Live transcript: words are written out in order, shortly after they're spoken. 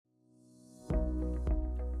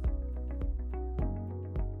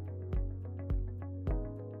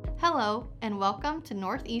Hello, and welcome to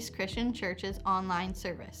Northeast Christian Church's online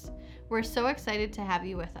service. We're so excited to have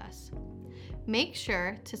you with us. Make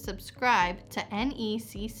sure to subscribe to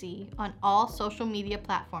NECC on all social media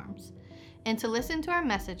platforms. And to listen to our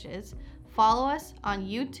messages, follow us on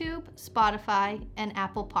YouTube, Spotify, and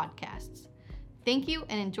Apple Podcasts. Thank you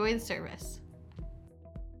and enjoy the service.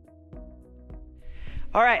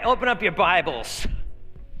 All right, open up your Bibles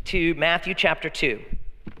to Matthew chapter 2.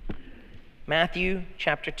 Matthew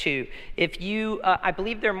chapter 2. If you, I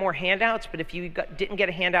believe there are more handouts, but if you didn't get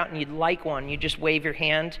a handout and you'd like one, you just wave your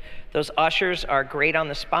hand. Those ushers are great on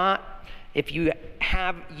the spot. If you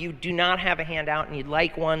do not have a handout and you'd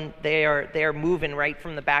like one, they are moving right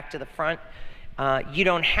from the back to the front. You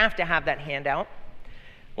don't have to have that handout.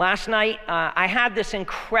 Last night, I had this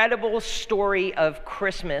incredible story of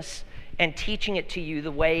Christmas and teaching it to you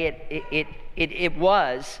the way it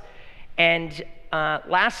was. And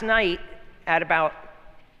last night, at about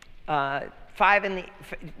 8 in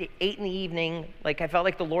the evening, I felt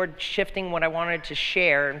like the Lord shifting what I wanted to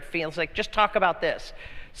share, and feels like, just talk about this.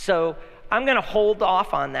 So I'm going to hold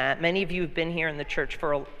off on that. Many of you have been here in the church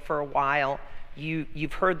for a while.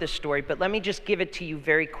 You've heard this story, but let me just give it to you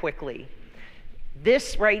very quickly.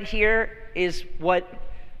 This right here is what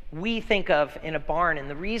we think of in a barn, and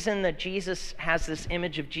the reason that Jesus has this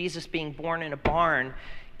image of Jesus being born in a barn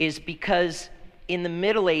is because in the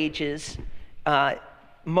Middle Ages,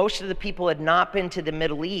 most of the people had not been to the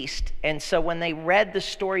Middle East, and so when they read the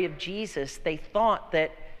story of Jesus, they thought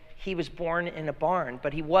that he was born in a barn,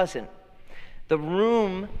 but he wasn't. The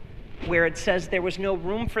room where it says there was no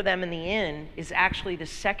room for them in the inn is actually the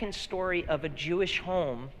second story of a Jewish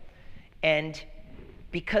home, and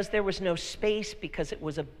because there was no space, because it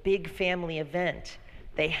was a big family event,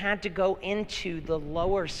 they had to go into the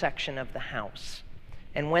lower section of the house.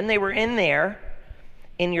 And when they were in there,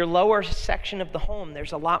 in your lower section of the home,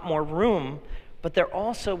 there's a lot more room, but there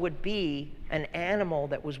also would be an animal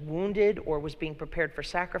that was wounded or was being prepared for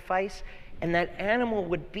sacrifice, and that animal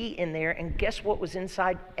would be in there, and guess what was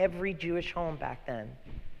inside every Jewish home back then?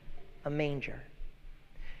 A manger.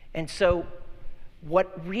 And so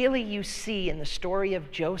what really you see in the story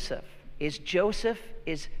of Joseph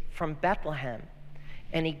is from Bethlehem,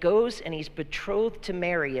 and he goes and he's betrothed to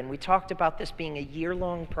Mary, and we talked about this being a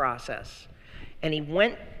year-long process. And he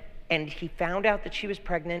went and he found out that she was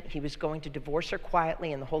pregnant. He was going to divorce her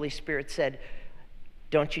quietly, and the Holy Spirit said,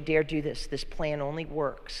 don't you dare do this. This plan only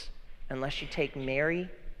works unless you take Mary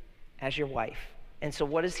as your wife. And so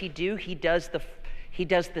what does he do? He does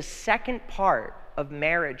the second part of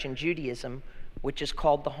marriage in Judaism, which is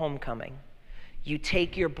called the homecoming. You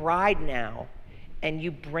take your bride now and you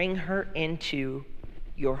bring her into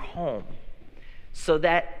your home, so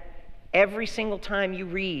that every single time you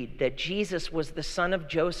read that Jesus was the son of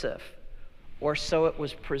Joseph, or so it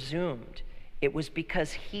was presumed, it was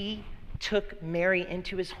because he took Mary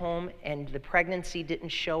into his home, and the pregnancy didn't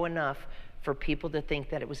show enough for people to think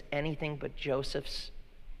that it was anything but Joseph's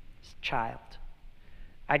child.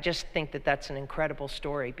 I just think that that's an incredible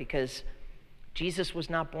story, because Jesus was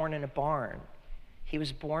not born in a barn. He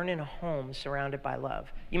was born in a home surrounded by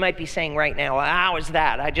love. You might be saying right now, well, how is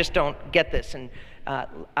that? I just don't get this. And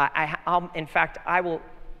I will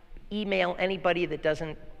email anybody that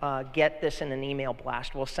doesn't get this in an email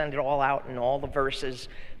blast. We'll send it all out in all the verses.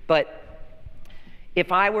 But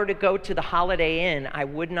if I were to go to the Holiday Inn, I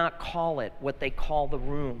would not call it what they call the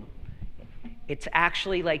room. It's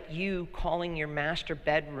actually like you calling your master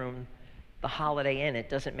bedroom the Holiday Inn. It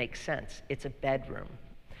doesn't make sense. It's a bedroom.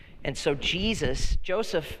 And so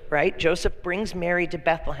Joseph brings Mary to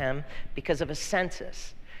Bethlehem because of a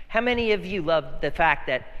census. How many of you love the fact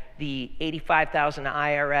that the 85,000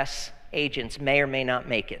 IRS agents may or may not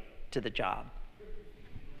make it to the job?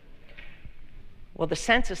 Well, the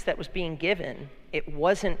census that was being given, it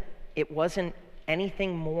wasn't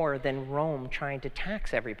anything more than Rome trying to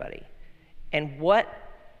tax everybody. And what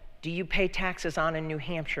do you pay taxes on in New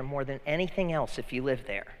Hampshire more than anything else if you live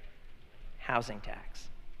there? Housing tax.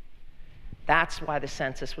 That's why the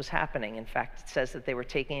census was happening. In fact, it says that they were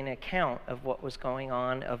taking an account of what was going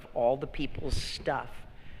on, of all the people's stuff.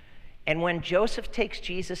 And when Joseph takes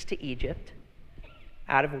Jesus to Egypt,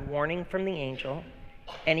 out of a warning from the angel,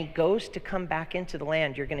 and he goes to come back into the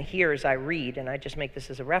land, you're going to hear as I read, and I just make this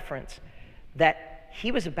as a reference, that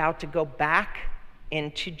he was about to go back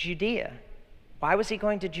into Judea. Why was he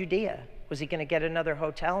going to Judea? Was he going to get another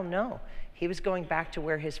hotel? No. He was going back to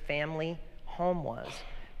where his family home was.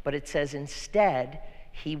 But it says instead,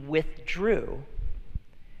 he withdrew,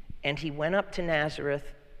 and he went up to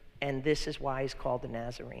Nazareth, and this is why he's called the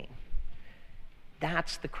Nazarene.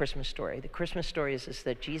 That's the Christmas story. The Christmas story is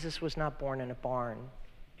that Jesus was not born in a barn.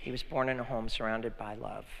 He was born in a home surrounded by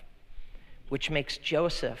love, which makes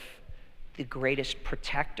Joseph the greatest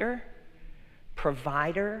protector,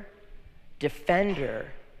 provider,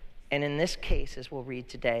 defender, and in this case, as we'll read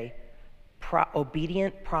today,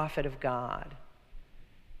 obedient prophet of God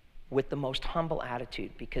with the most humble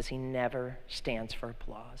attitude, because he never stands for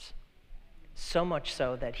applause. So much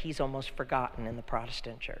so that he's almost forgotten in the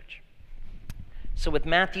Protestant church. So with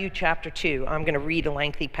Matthew chapter 2, I'm going to read a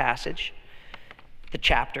lengthy passage, the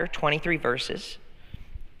chapter, 23 verses,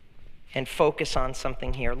 and focus on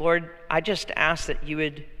something here. Lord, I just ask that you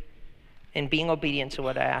would, in being obedient to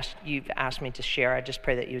what you've asked me to share, I just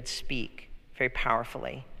pray that you would speak very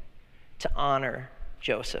powerfully to honor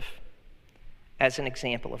Joseph as an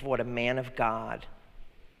example of what a man of God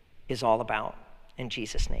is all about. In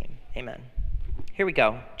Jesus' name, amen. Here we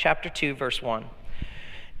go, chapter 2, verse 1.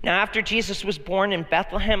 Now after Jesus was born in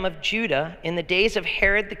Bethlehem of Judah, in the days of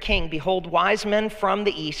Herod the king, behold, wise men from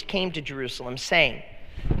the east came to Jerusalem, saying,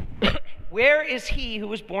 Where is he who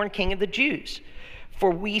was born King of the Jews? For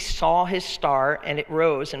we saw his star, and it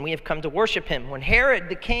rose, and we have come to worship him. When Herod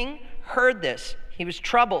the king heard this, he was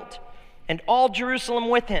troubled, and all Jerusalem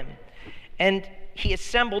with him. And he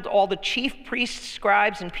assembled all the chief priests,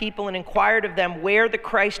 scribes, and people, and inquired of them where the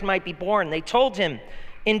Christ might be born. They told him,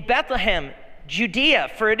 In Bethlehem,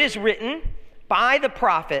 Judea, for it is written by the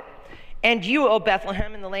prophet, And you, O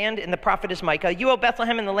Bethlehem, in the land, and the prophet is Micah, you, O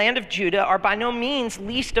Bethlehem, in the land of Judah, are by no means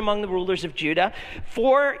least among the rulers of Judah,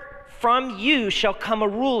 for from you shall come a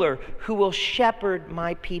ruler who will shepherd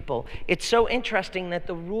my people. It's so interesting that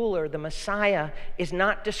the ruler, the Messiah, is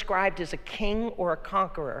not described as a king or a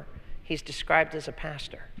conqueror. He's described as a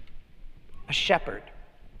pastor, a shepherd.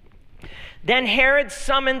 Then Herod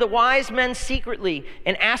summoned the wise men secretly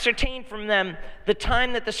and ascertained from them the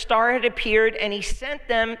time that the star had appeared, and he sent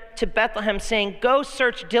them to Bethlehem, saying, Go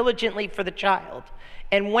search diligently for the child,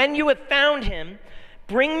 and when you have found him,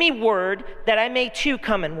 bring me word that I may too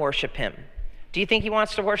come and worship him. Do you think he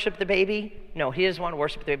wants to worship the baby? No, he doesn't want to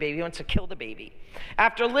worship the baby. He wants to kill the baby.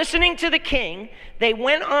 After listening to the king, they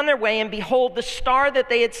went on their way, and behold, the star that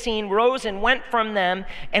they had seen rose and went from them,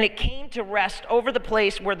 and it came to rest over the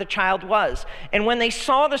place where the child was. And when they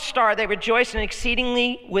saw the star, they rejoiced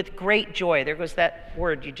exceedingly with great joy. There goes that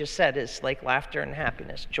word you just said, is like laughter and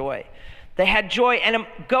happiness, joy. They had joy, and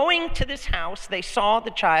going to this house, they saw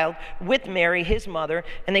the child with Mary, his mother,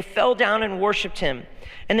 and they fell down and worshiped him.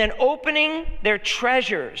 And then opening their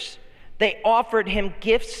treasures, they offered him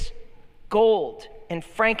gifts, gold and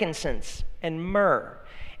frankincense and myrrh.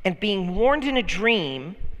 And being warned in a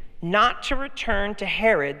dream not to return to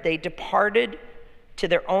Herod, they departed to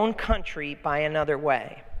their own country by another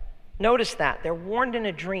way. Notice that, they're warned in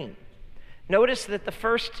a dream. Notice that the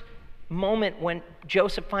first moment when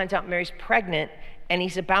Joseph finds out Mary's pregnant and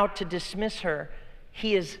he's about to dismiss her,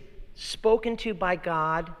 he is spoken to by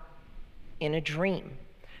God in a dream.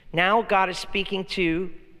 Now God is speaking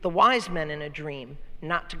to the wise men in a dream,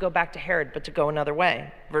 not to go back to Herod, but to go another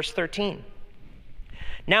way. Verse 13.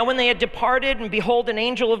 Now when they had departed, and behold, an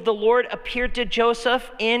angel of the Lord appeared to Joseph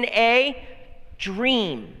in a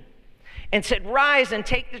dream, and said, Rise and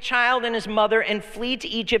take the child and his mother and flee to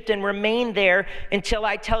Egypt and remain there until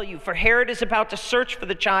I tell you. For Herod is about to search for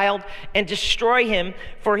the child and destroy him.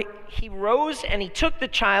 For he rose and he took the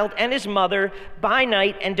child and his mother by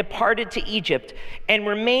night and departed to Egypt and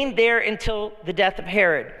remained there until the death of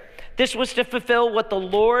Herod. This was to fulfill what the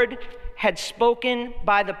Lord had spoken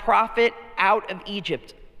by the prophet, Out of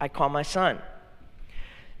Egypt I call my son.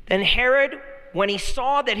 Then Herod, when he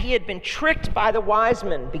saw that he had been tricked by the wise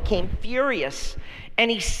men, became furious, and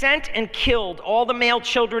he sent and killed all the male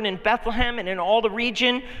children in Bethlehem and in all the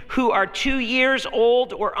region who are 2 years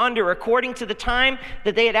old or under, according to the time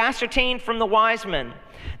that they had ascertained from the wise men.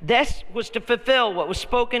 This was to fulfill what was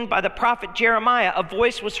spoken by the prophet Jeremiah. A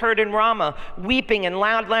voice was heard in Ramah, weeping and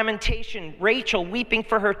loud lamentation, Rachel weeping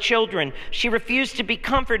for her children. She refused to be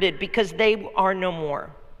comforted because they are no more.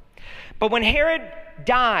 But when Herod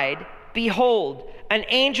died, behold, an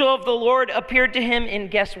angel of the Lord appeared to him in,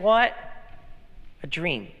 guess what? A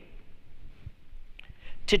dream.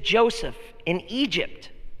 To Joseph in Egypt,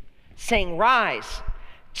 saying, Rise,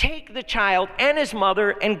 take the child and his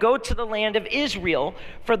mother and go to the land of Israel,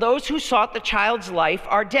 for those who sought the child's life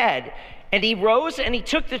are dead. And he rose and he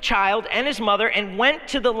took the child and his mother and went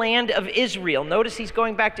to the land of Israel. Notice he's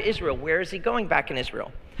going back to Israel. Where is he going back in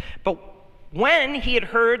Israel? But when he had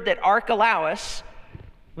heard that Archelaus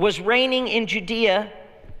was reigning in Judea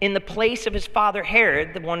in the place of his father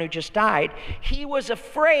Herod, the one who just died, he was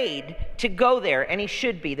afraid to go there, and he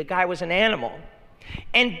should be. The guy was an animal.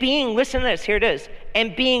 And being, listen to this, here it is,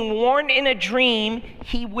 and being warned in a dream,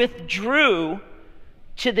 he withdrew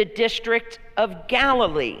to the district of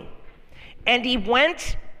Galilee. And he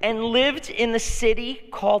went and lived in the city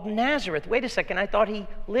called Nazareth. Wait a second, I thought he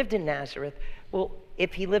lived in Nazareth. Well,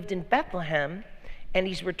 if he lived in Bethlehem and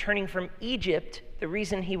he's returning from Egypt, the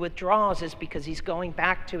reason he withdraws is because he's going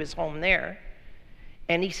back to his home there.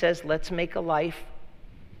 And he says, let's make a life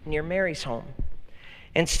near Mary's home.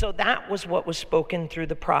 And so that was what was spoken through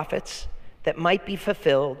the prophets, that might be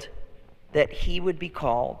fulfilled, that he would be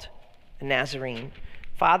called a Nazarene.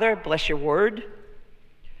 Father, bless your word.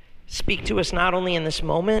 Speak to us not only in this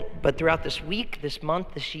moment, but throughout this week, this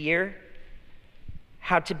month, this year,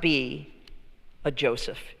 how to be a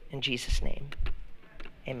Joseph, in Jesus' name.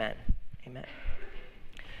 Amen. Amen.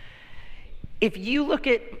 If you look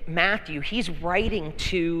at Matthew, he's writing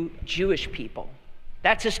to Jewish people.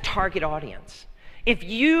 That's his target audience. If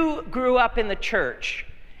you grew up in the church,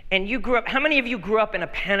 and you grew up, how many of you grew up in a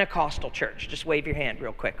Pentecostal church? Just wave your hand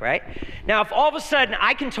real quick, right? Now, if all of a sudden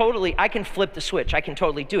I can flip the switch, I can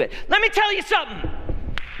totally do it. Let me tell you something.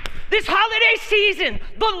 This holiday season,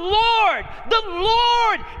 the Lord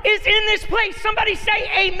is in this place. Somebody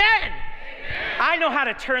say amen. I know how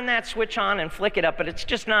to turn that switch on and flick it up, but it's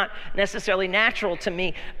just not necessarily natural to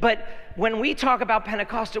me. But when we talk about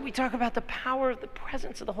Pentecostal, we talk about the power of the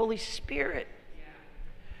presence of the Holy Spirit,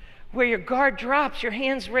 where your guard drops, your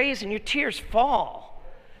hands raise, and your tears fall.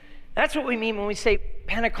 That's what we mean when we say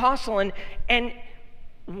Pentecostal. And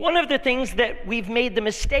one of the things that we've made the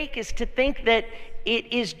mistake is to think that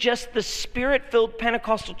it is just the Spirit-filled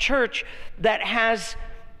Pentecostal church that has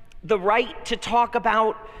the right to talk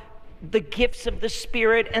about the gifts of the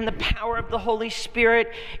Spirit and the power of the Holy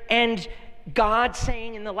Spirit, and God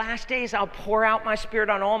saying in the last days, I'll pour out my Spirit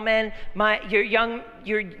on all men. I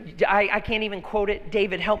can't even quote it.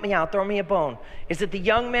 David, help me out. Throw me a bone. Is it the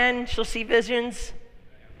young men shall see visions?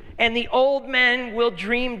 And the old men will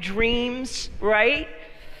dream dreams, right?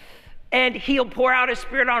 And he'll pour out his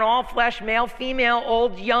Spirit on all flesh, male, female,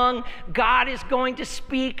 old, young. God is going to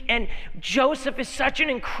speak. And Joseph is such an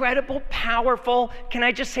incredible, powerful, can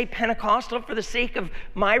I just say Pentecostal for the sake of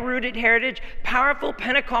my rooted heritage? Powerful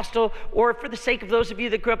Pentecostal, or for the sake of those of you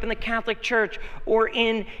that grew up in the Catholic Church or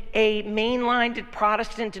in a mainline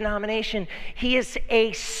Protestant denomination. He is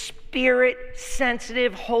a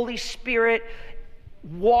Spirit-sensitive, Holy Spirit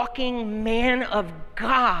walking man of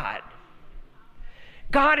God.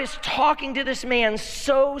 God is talking to this man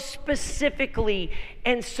so specifically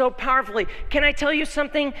and so powerfully. Can I tell you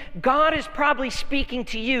something? God is probably speaking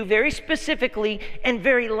to you very specifically and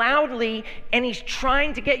very loudly, and he's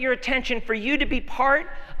trying to get your attention for you to be part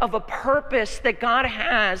of a purpose that God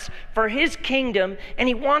has for his kingdom, and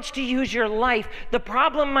he wants to use your life. The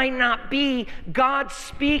problem might not be God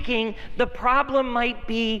speaking. The problem might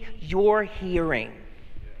be your hearing.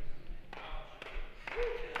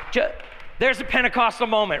 There's a Pentecostal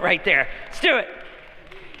moment right there. Let's do it.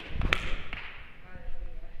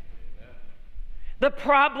 The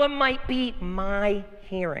problem might be my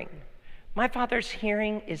hearing. My father's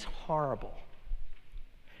hearing is horrible.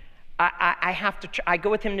 I go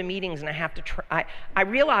with him to meetings and I have to I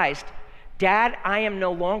realized, Dad, I am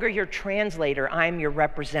no longer your translator. I am your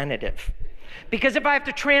representative. Because if I have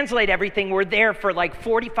to translate everything, we're there for like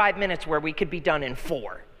 45 minutes where we could be done in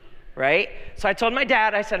 4. Right? So I told my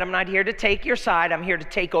dad, I said, I'm not here to take your side. I'm here to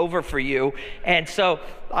take over for you. And so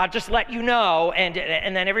I'll just let you know. And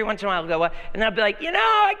then every once in a while I'll go, and I'll be like,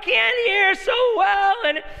 I can't hear so well.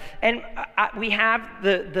 And we have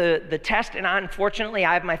the test. And unfortunately,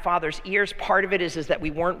 I have my father's ears. Part of it is that we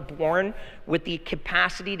weren't born with the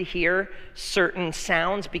capacity to hear certain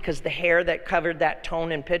sounds because the hair that covered that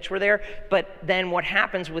tone and pitch were there. But then what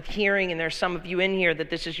happens with hearing, and there's some of you in here that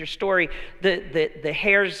this is your story, the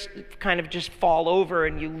hairs kind of just fall over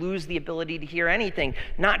and you lose the ability to hear anything.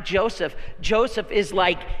 Not Joseph. Joseph is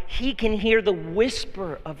like, he can hear the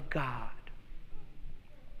whisper of God.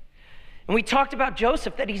 And we talked about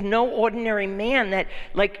Joseph, that he's no ordinary man, that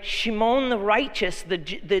like Shimon the righteous, the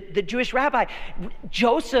Jewish rabbi,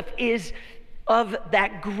 Joseph is of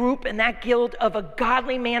that group and that guild of a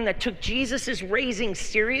godly man that took Jesus' raising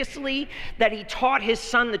seriously, that he taught his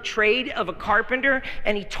son the trade of a carpenter,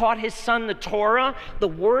 and he taught his son the Torah, the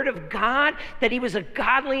word of God, that he was a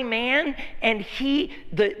godly man. And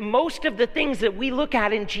most of the things that we look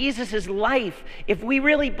at in Jesus' life, if we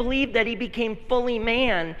really believe that he became fully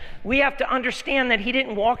man, we have to understand that he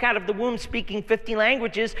didn't walk out of the womb speaking 50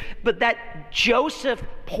 languages, but that Joseph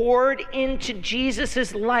poured into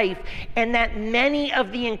Jesus' life, and that many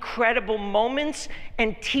of the incredible moments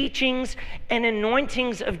and teachings and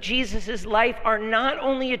anointings of Jesus' life are not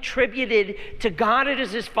only attributed to God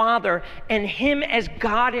as his Father and him as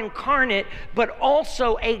God incarnate, but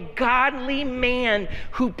also a godly man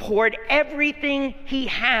who poured everything he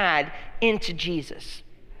had into Jesus.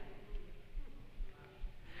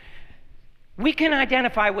 We can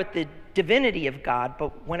identify with the divinity of God,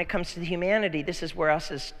 but when it comes to the humanity, this is where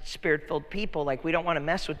us as spirit-filled people, like, we don't want to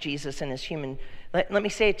mess with Jesus and his human. Let me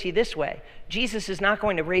say it to you this way. Jesus is not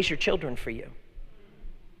going to raise your children for you.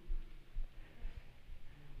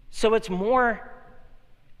 So it's more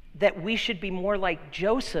that we should be more like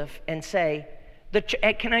Joseph and say,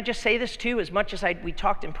 can I just say this too? As much as we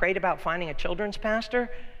talked and prayed about finding a children's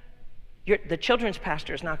pastor, the children's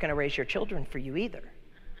pastor is not going to raise your children for you either.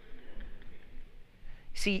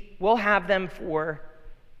 See, we'll have them for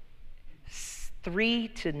 3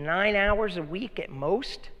 to 9 hours a week at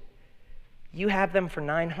most. You have them for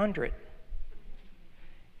 900.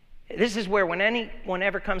 This is where when anyone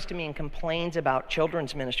ever comes to me and complains about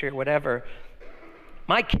children's ministry or whatever,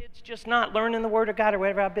 my kid's just not learning the Word of God or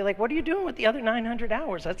whatever, I'll be like, what are you doing with the other 900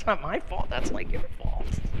 hours? That's not my fault. That's like your fault.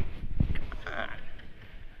 Come on.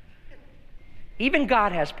 Even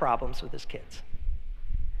God has problems with his kids.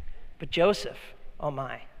 But Joseph, oh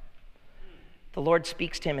my. The Lord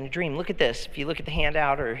speaks to him in a dream. Look at this. If you look at the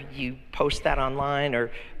handout or you post that online,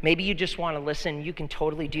 or maybe you just want to listen, you can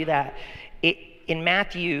totally do that. In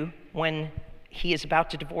Matthew, when he is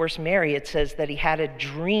about to divorce Mary, it says that he had a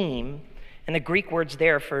dream, and the Greek word's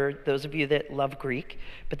there for those of you that love Greek,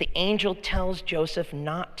 but the angel tells Joseph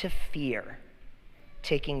not to fear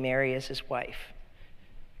taking Mary as his wife.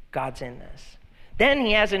 God's in this. Then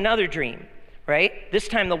he has another dream. Right? This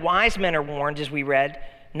time the wise men are warned, as we read,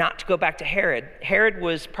 not to go back to Herod. Herod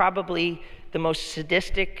was probably the most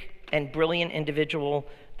sadistic and brilliant individual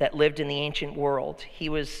that lived in the ancient world. He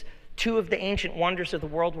was, 2 of the ancient wonders of the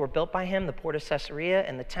world were built by him, the port of Caesarea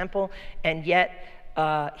and the temple, and yet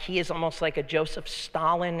he is almost like a Joseph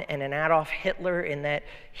Stalin and an Adolf Hitler in that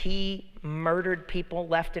he murdered people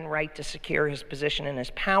left and right to secure his position and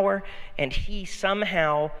his power, and he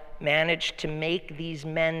somehow managed to make these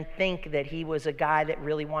men think that he was a guy that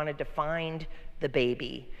really wanted to find the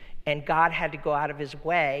baby. And God had to go out of his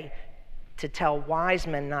way to tell wise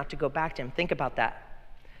men not to go back to him. Think about that.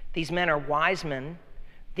 These men are wise men.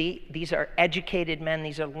 These are educated men.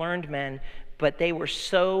 These are learned men. But they were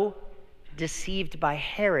so deceived by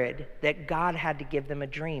Herod that God had to give them a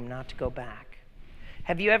dream not to go back.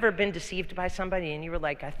 Have you ever been deceived by somebody and you were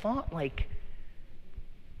like, I thought like...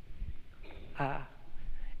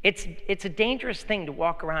 It's a dangerous thing to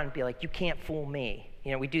walk around and be like, you can't fool me.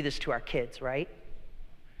 You know, we do this to our kids, right?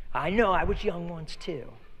 I know, I was young once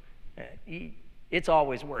too. It's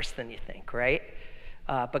always worse than you think, right?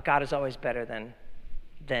 But God is always better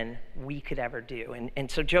than we could ever do. And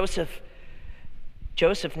so Joseph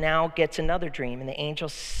now gets another dream, and the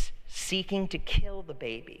angel's seeking to kill the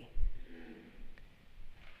baby.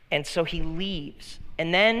 And so he leaves.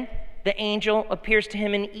 And then the angel appears to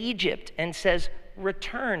him in Egypt and says,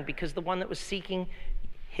 return, because the one that was seeking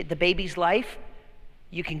the baby's life,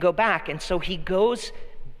 you can go back. And so he goes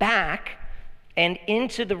back and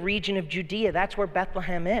into the region of Judea. That's where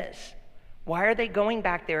Bethlehem is. Why are they going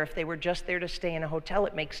back there if they were just there to stay in a hotel?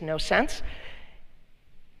 It makes no sense.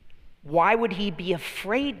 Why would he be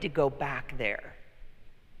afraid to go back there?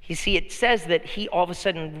 You see, it says that he all of a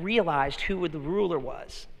sudden realized who the ruler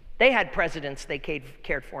was. They had presidents they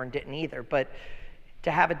cared for and didn't either, but to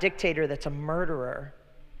have a dictator that's a murderer,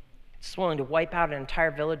 that's willing to wipe out an entire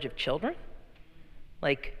village of children,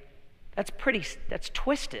 like, that's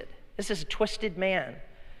twisted. This is a twisted man.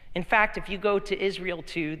 In fact, if you go to Israel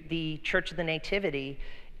to the Church of the Nativity,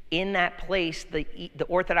 in that place, the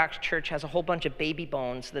Orthodox Church has a whole bunch of baby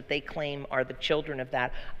bones that they claim are the children of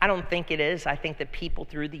that. I don't think it is. I think that people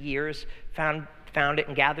through the years found it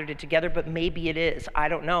and gathered it together, but maybe it is. I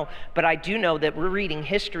don't know. But I do know that we're reading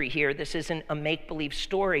history here. This isn't a make-believe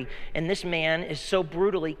story. And this man is so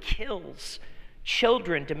brutally kills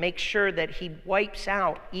children to make sure that he wipes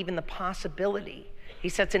out even the possibility. He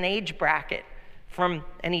sets an age bracket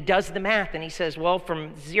and he does the math, and he says, well,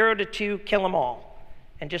 from 0 to 2, kill them all.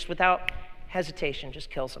 And just without hesitation, just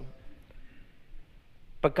kills them.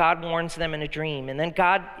 But God warns them in a dream. And then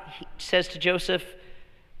God says to Joseph,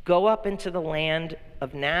 go up into the land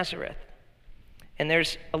of Nazareth. And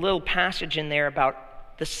there's a little passage in there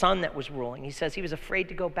about the son that was ruling. He says he was afraid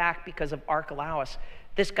to go back because of Archelaus.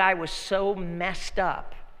 This guy was so messed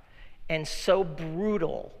up and so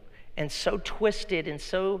brutal and so twisted and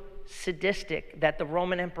so sadistic that the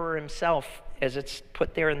Roman emperor himself, as it's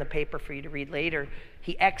put there in the paper for you to read later,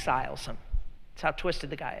 he exiles him. That's how twisted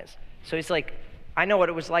the guy is. So he's like, I know what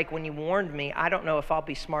it was like when you warned me. I don't know if I'll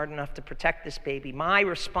be smart enough to protect this baby. My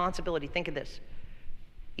responsibility, think of this,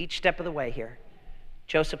 each step of the way here,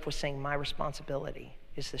 Joseph was saying, my responsibility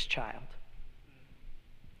is this child.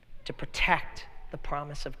 To protect the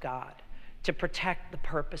promise of God, to protect the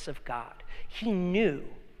purpose of God. He knew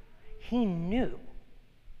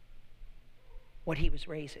what he was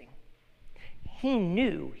raising. He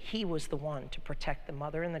knew he was the one to protect the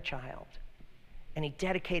mother and the child, and he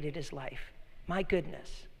dedicated his life. My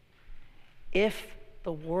goodness, if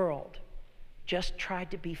the world just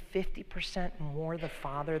tried to be 50% more the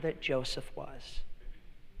father that Joseph was,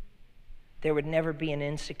 there would never be an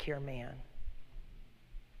insecure man.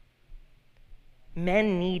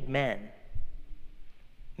 Men need men.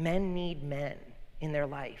 Men need men in their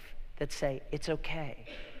life that say, it's okay.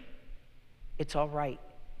 It's all right.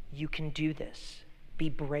 You can do this. Be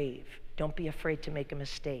brave. Don't be afraid to make a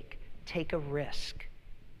mistake. Take a risk.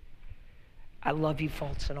 I love you,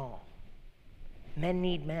 faults and all. Men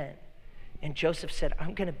need men. And Joseph said,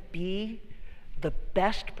 I'm going to be the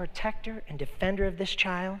best protector and defender of this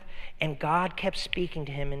child. And God kept speaking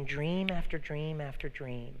to him in dream after dream after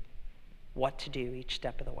dream what to do each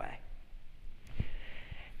step of the way.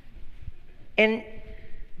 And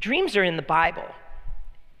dreams are in the Bible.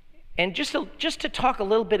 And just to talk a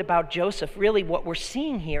little bit about Joseph, really what we're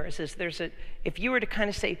seeing here is if you were to kind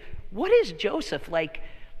of say, what is Joseph like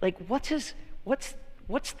what's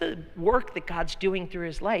the work that God's doing through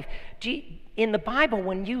his life? In the Bible,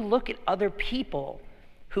 when you look at other people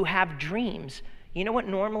who have dreams, you know what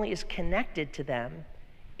normally is connected to them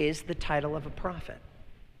is the title of a prophet.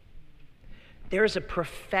 There's a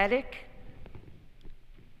prophetic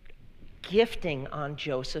gifting on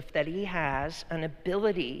Joseph that he has an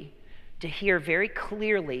ability to hear very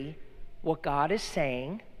clearly what God is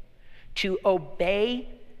saying, to obey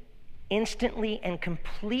instantly and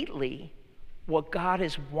completely what God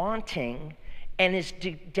is wanting, and is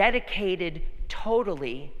dedicated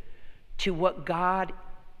totally to what God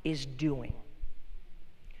is doing.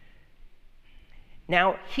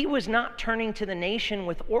 Now, he was not turning to the nation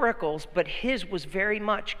with oracles, but his was very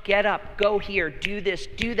much get up, go here, do this,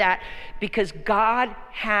 do that, because God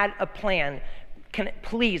had a plan.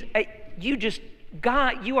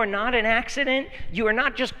 God, you are not an accident. You are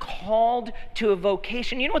not just called to a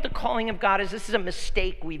vocation. You know what the calling of God is? This is a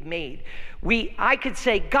mistake we've made. I could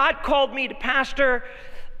say, God called me to pastor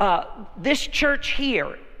this church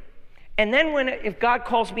here. And then if God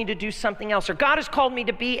calls me to do something else, or God has called me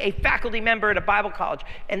to be a faculty member at a Bible college,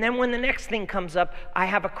 and then when the next thing comes up, I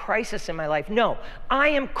have a crisis in my life. No, I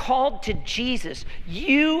am called to Jesus.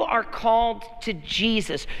 You are called to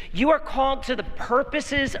Jesus. You are called to the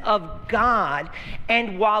purposes of God.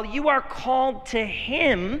 And while you are called to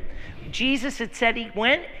him, Jesus had said he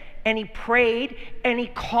went and he prayed and he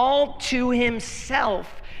called to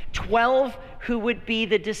himself 12 who would be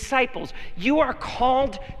the disciples. You are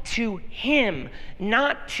called to him,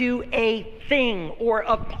 not to a thing or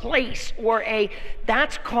a place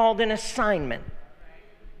that's called an assignment.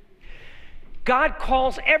 God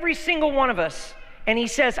calls every single one of us and he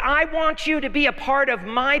says, I want you to be a part of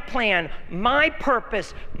my plan, my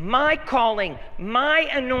purpose, my calling, my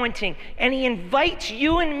anointing. And he invites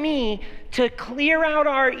you and me to clear out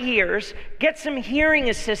our ears, get some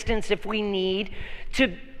hearing assistance if we need,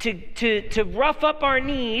 to rough up our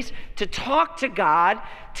knees, to talk to God,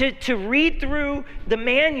 to read through the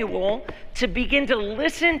manual, to begin to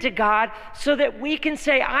listen to God so that we can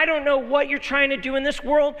say, I don't know what you're trying to do in this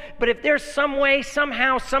world, but if there's some way,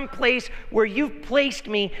 somehow, someplace where you've placed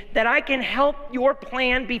me that I can help your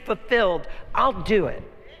plan be fulfilled, I'll do it.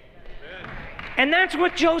 Amen. And that's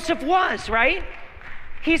what Joseph was, right?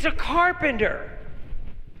 He's a carpenter.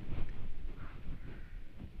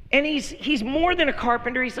 And he's more than a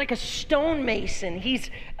carpenter. He's like a stonemason.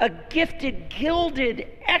 He's a gifted, gilded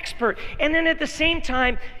expert. And then at the same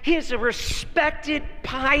time, he is a respected,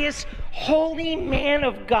 pious, holy man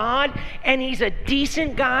of God. And he's a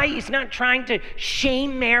decent guy. He's not trying to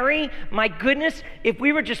shame Mary. My goodness, if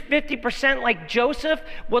we were just 50% like Joseph,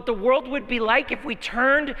 what the world would be like if we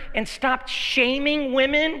turned and stopped shaming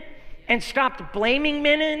women and stopped blaming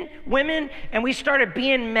women, and we started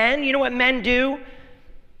being men. You know what men do?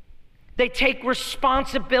 They take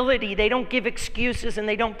responsibility, they don't give excuses, and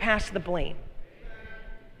they don't pass the blame.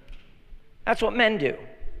 That's what men do.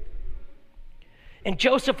 And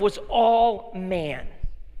Joseph was all man.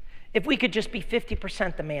 If we could just be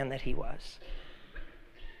 50% the man that he was.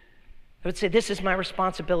 I would say, this is my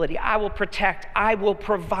responsibility. I will protect, I will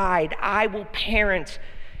provide, I will parent.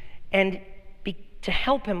 And to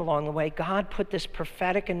help him along the way, God put this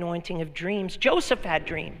prophetic anointing of dreams. Joseph had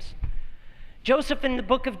dreams. Joseph in the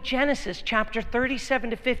book of Genesis, chapter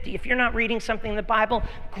 37 to 50. If you're not reading something in the Bible,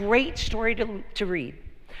 great story to read.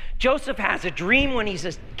 Joseph has a dream when he's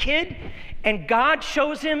a kid, and God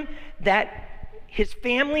shows him that his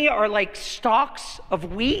family are like stalks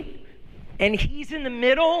of wheat, and he's in the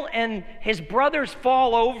middle, and his brothers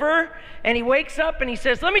fall over, and he wakes up and he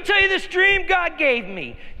says, "Let me tell you this dream God gave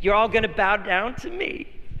me. You're all going to bow down to me."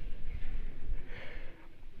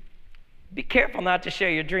 Be careful not to share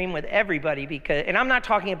your dream with everybody, and I'm not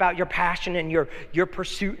talking about your passion and your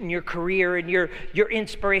pursuit and your career and your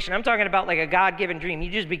inspiration. I'm talking about like a God-given dream. You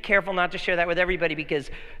just be careful not to share that with everybody, because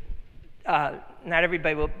not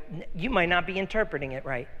everybody you might not be interpreting it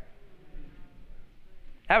right.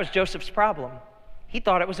 That was Joseph's problem. He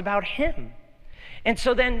thought it was about him. And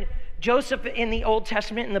so then Joseph in the Old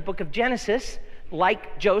Testament, in the book of Genesis,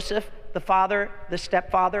 like Joseph, the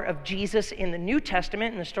stepfather of Jesus in the New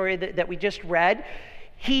Testament, in the story that we just read,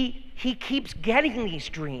 he keeps getting these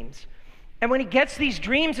dreams. And when he gets these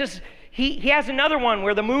dreams, he has another one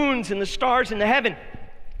where the moons and the stars in the heaven,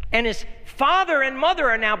 and his father and mother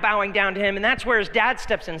are now bowing down to him, and that's where his dad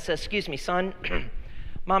steps in and says, "Excuse me, son,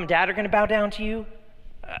 mom and dad are going to bow down to you?"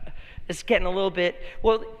 It's getting a little bit...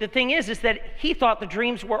 Well, the thing is that he thought the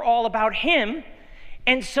dreams were all about him.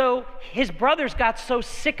 And so his brothers got so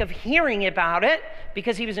sick of hearing about it,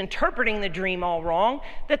 because he was interpreting the dream all wrong,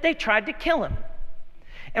 that they tried to kill him.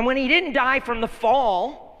 And when he didn't die from the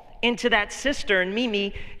fall into that cistern, Mimi,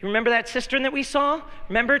 you remember that cistern that we saw?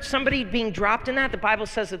 Remember somebody being dropped in that? The Bible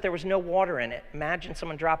says that there was no water in it. Imagine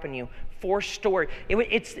someone dropping you 4-story.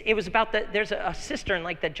 It was about there's a cistern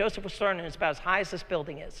like that Joseph was storing, and it's about as high as this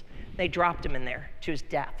building is. They dropped him in there to his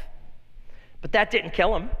death. But that didn't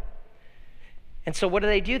kill him. And so what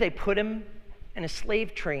do? They put him in a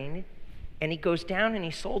slave train, and he goes down and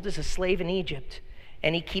he's sold as a slave in Egypt.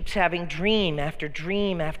 And he keeps having dream after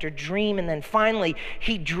dream after dream. And then finally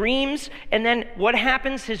he dreams. And then what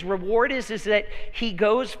happens, his reward is that he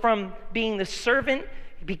goes from being the servant,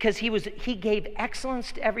 because he gave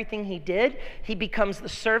excellence to everything he did. He becomes the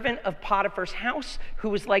servant of Potiphar's house,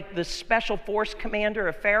 who was like the special force commander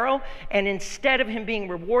of Pharaoh. And instead of him being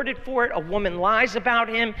rewarded for it, a woman lies about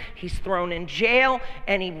him. He's thrown in jail,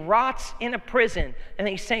 and he rots in a prison. And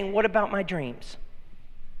he's saying, "What about my dreams?"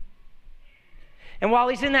 And while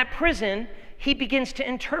he's in that prison, he begins to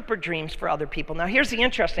interpret dreams for other people. Now, here's the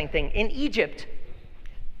interesting thing. In Egypt,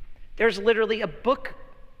 there's literally a book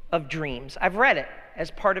of dreams. I've read it as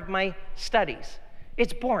part of my studies.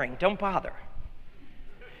 It's boring. Don't bother.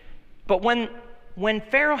 But when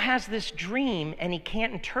Pharaoh has this dream and he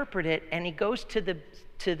can't interpret it, and he goes to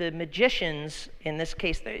the magicians, in this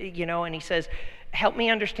case, and he says, "Help me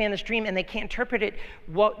understand this dream," and they can't interpret it.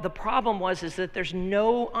 What the problem is that there's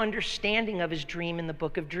no understanding of his dream in the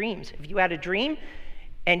book of dreams. If you had a dream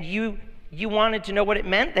and you wanted to know what it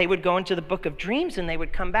meant, they would go into the book of dreams, and they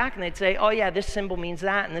would come back and they'd say, "Oh yeah, this symbol means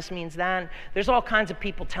that, and this means that." And there's all kinds of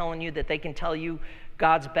people telling you that they can tell you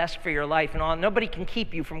God's best for your life and all. Nobody can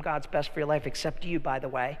keep you from God's best for your life except you, by the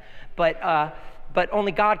way. But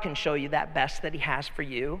only God can show you that best that he has for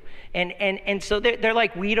you. And so they're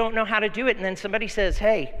like, "We don't know how to do it." And then somebody says,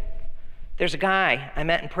 "Hey, there's a guy I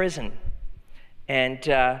met in prison." And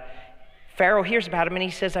Pharaoh hears about him, and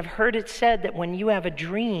he says, "I've heard it said that when you have a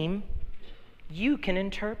dream, you can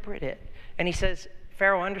interpret it." And he says,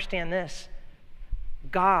 "Pharaoh, understand this.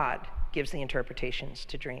 God gives the interpretations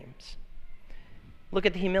to dreams." Look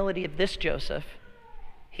at the humility of this Joseph.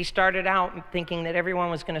 He started out thinking that everyone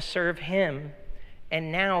was going to serve him, and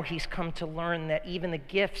now he's come to learn that even the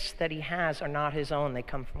gifts that he has are not his own. They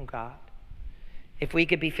come from God. If we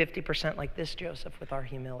could be 50% like this Joseph with our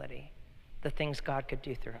humility, the things God could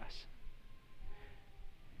do through us.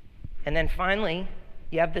 And then finally,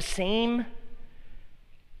 you have the same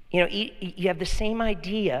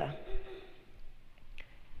idea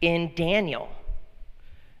in Daniel.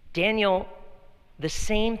 Daniel, the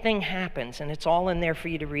same thing happens, and it's all in there for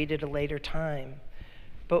you to read at a later time.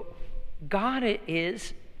 But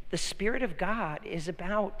the Spirit of God is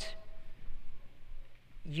about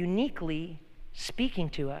uniquely speaking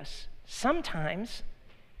to us, sometimes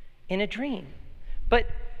in a dream. But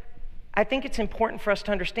I think it's important for us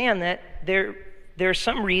to understand that there are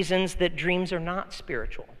some reasons that dreams are not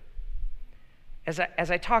spiritual. As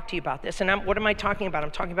I talk to you about this, and what am I talking about?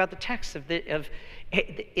 I'm talking about the text of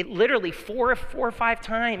it literally four or five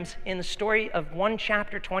times in the story of one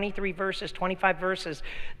chapter, 23 verses, 25 verses,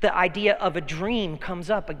 the idea of a dream comes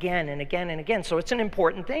up again and again and again. So it's an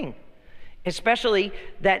important thing, especially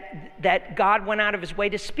that God went out of his way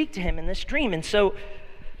to speak to him in this dream. And so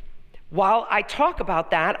while I talk about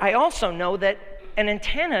that, I also know that an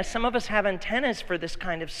antenna, some of us have antennas for this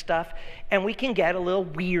kind of stuff, and we can get a little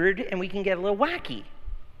weird and we can get a little wacky.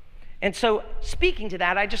 And so speaking to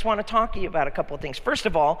that, I just want to talk to you about a couple of things. First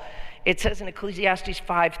of all, it says in Ecclesiastes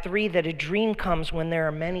 5:3 that a dream comes when there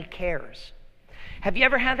are many cares. Have you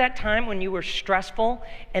ever had that time when you were stressful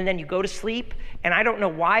and then you go to sleep? And I don't know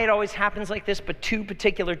why it always happens like this, but two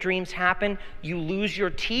particular dreams happen. You lose your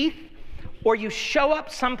teeth or you show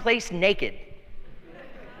up someplace naked.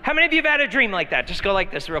 How many of you have had a dream like that? Just go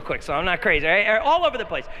like this real quick so I'm not crazy. Right? All over the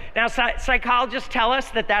place. Now, psychologists tell us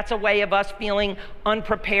that that's a way of us feeling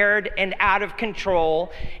unprepared and out of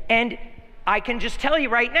control. And I can just tell you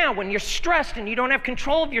right now, when you're stressed and you don't have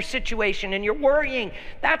control of your situation and you're worrying,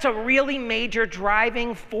 that's a really major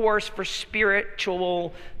driving force for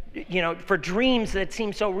spiritual, for dreams that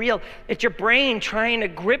seem so real. It's your brain trying to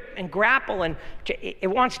grip and grapple, and it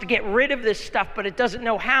wants to get rid of this stuff, but it doesn't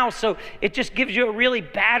know how, so it just gives you a really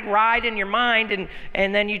bad ride in your mind,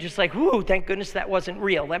 and then you just like, whoo, thank goodness that wasn't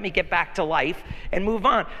real. Let me get back to life and move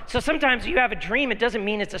on. So sometimes you have a dream, it doesn't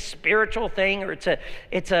mean it's a spiritual thing or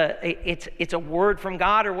it's a word from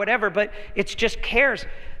God or whatever, but it's just cares.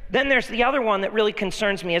 Then there's the other one that really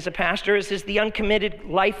concerns me as a pastor is the uncommitted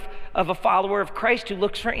life of a follower of Christ who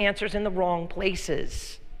looks for answers in the wrong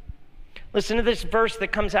places. Listen to this verse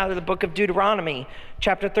that comes out of the book of Deuteronomy,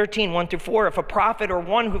 chapter 13, 1-4. If a prophet or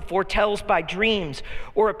one who foretells by dreams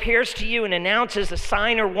or appears to you and announces a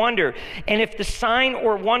sign or wonder, and if the sign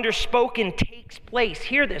or wonder spoken takes place,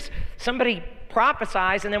 hear this, somebody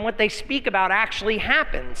prophesies and then what they speak about actually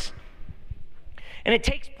happens. And it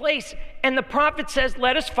takes place, and the prophet says,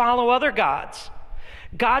 let us follow other gods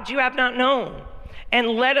you have not known, and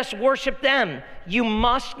let us worship them. You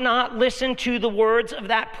must not listen to the words of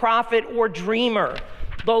that prophet or dreamer.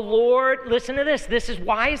 The Lord, listen to this.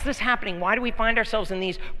 Why is this happening? Why do we find ourselves in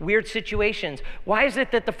these weird situations? Why is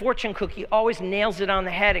it that the fortune cookie always nails it on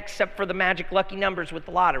the head except for the magic lucky numbers with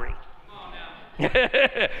the lottery? Oh,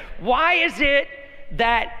 no. Why is it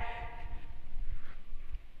that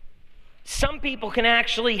some people can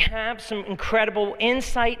actually have some incredible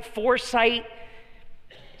insight, foresight,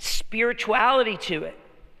 spirituality to it,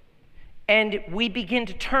 and we begin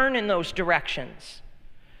to turn in those directions?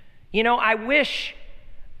 I wish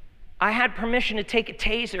I had permission to take a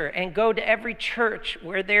taser and go to every church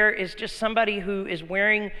where there is just somebody who is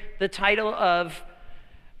wearing the title of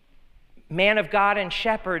man of God and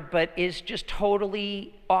shepherd, but is just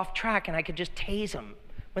totally off track, and I could just tase them.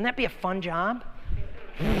 Wouldn't that be a fun job?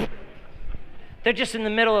 They're just in the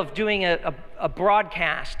middle of doing a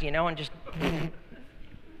broadcast, and just, I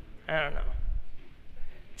don't know.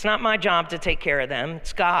 It's not my job to take care of them,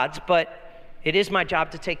 it's God's, but it is my job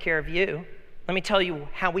to take care of you. Let me tell you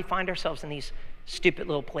how we find ourselves in these stupid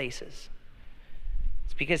little places.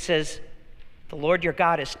 It's because it says, the Lord your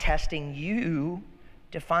God is testing you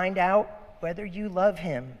to find out whether you love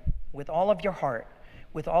him with all of your heart,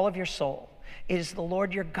 with all of your soul. It is the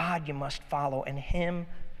Lord your God you must follow, and him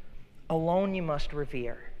alone you must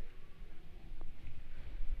revere.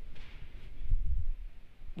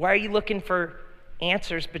 Why are you looking for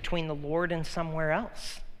answers between the Lord and somewhere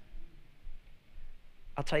else?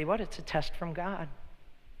 I'll tell you what, it's a test from God.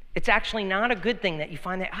 It's actually not a good thing that you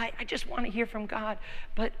find that, I just want to hear from God,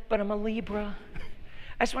 but I'm a Libra.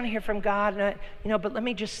 I just want to hear from God, and but let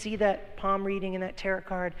me just see that palm reading and that tarot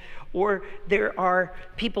card. Or there are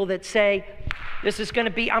people that say,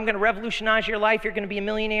 I'm going to revolutionize your life. You're going to be a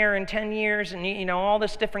millionaire in 10 years, and all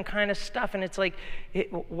this different kind of stuff. And it's like,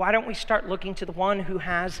 why don't we start looking to the one who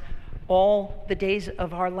has all the days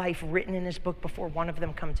of our life written in his book before one of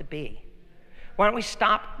them come to be? Why don't we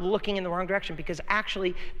stop looking in the wrong direction? Because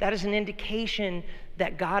actually, that is an indication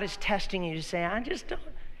that God is testing you to say, I just don't.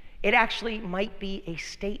 It actually might be a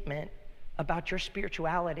statement about your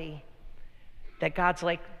spirituality that God's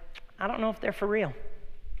like, I don't know if they're for real.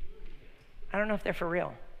 I don't know if they're for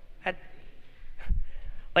real.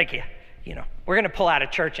 We're going to pull out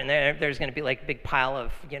of church and there's going to be like a big pile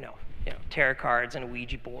of, tarot cards and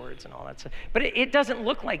Ouija boards and all that stuff. But it doesn't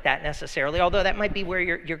look like that necessarily, although that might be where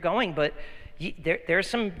you're going. But there's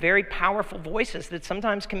some very powerful voices that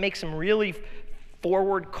sometimes can make some really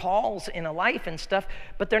forward calls in a life and stuff,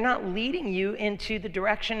 but they're not leading you into the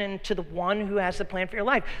direction and to the one who has the plan for your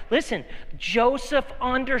life. Listen, Joseph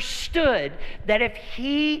understood that if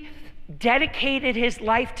he dedicated his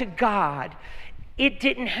life to God, it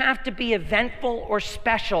didn't have to be eventful or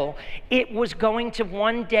special. It was going to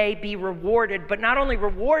one day be rewarded, but not only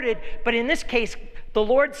rewarded, but in this case, the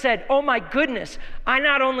Lord said, oh my goodness, I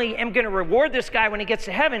not only am going to reward this guy when he gets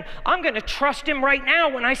to heaven, I'm going to trust him right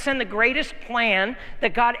now when I send the greatest plan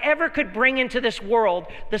that God ever could bring into this world,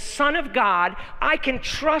 the Son of God. I can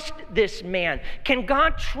trust this man. Can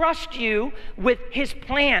God trust you with his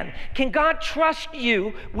plan? Can God trust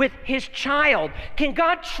you with his child? Can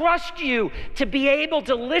God trust you to be able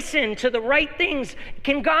to listen to the right things?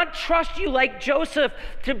 Can God trust you like Joseph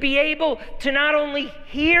to be able to not only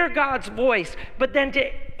hear God's voice, but then to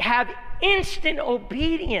have instant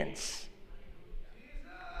obedience?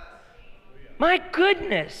 My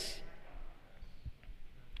goodness.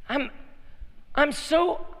 We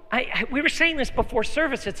were saying this before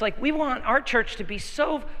service. It's like we want our church to be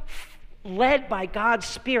so led by God's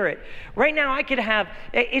Spirit. Right now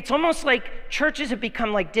it's almost like churches have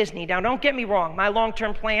become like Disney. Now, don't get me wrong. My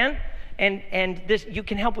long-term plan, and this, you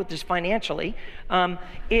can help with this financially, and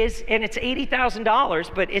it's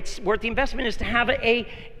 $80,000, but it's worth the investment, is to have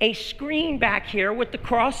a screen back here with the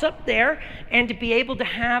cross up there, and to be able to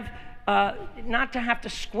have not to have to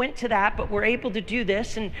squint to that, but we're able to do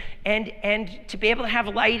this, and to be able to have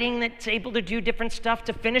lighting that's able to do different stuff,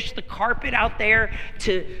 to finish the carpet out there,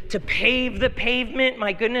 to pave the pavement.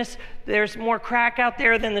 My goodness, there's more crack out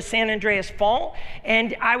there than the San Andreas Fault,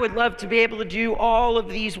 and I would love to be able to do all of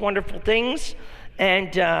these wonderful things.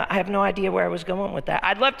 And I have no idea where I was going with that.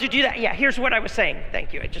 I'd love to do that. Yeah, here's what I was saying.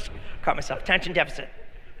 Thank you. I just caught myself. Attention deficit.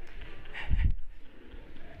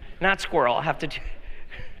 Not squirrel. I'll have to do.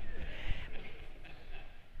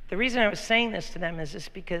 The reason I was saying this to them is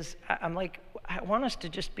just because I'm like, I want us to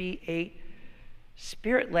just be a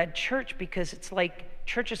Spirit-led church, because it's like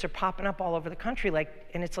churches are popping up all over the country,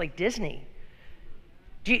 and it's like Disney.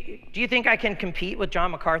 Do you think I can compete with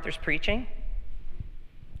John MacArthur's preaching?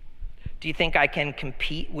 Do you think I can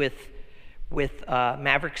compete with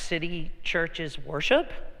Maverick City Church's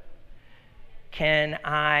worship? Can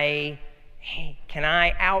I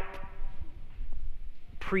out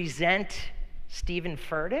present Stephen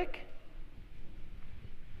Furtick?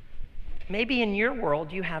 Maybe in your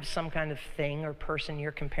world you have some kind of thing or person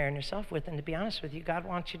you're comparing yourself with, and to be honest with you, God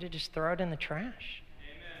wants you to just throw it in the trash.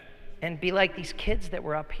 Amen. And be like these kids that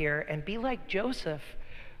were up here, and be like Joseph,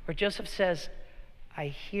 where Joseph says, I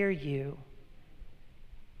hear you.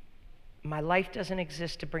 My life doesn't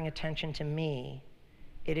exist to bring attention to me.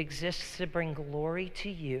 It exists to bring glory to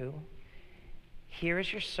you. Here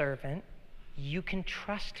is your servant. You can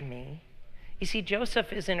trust me. You see,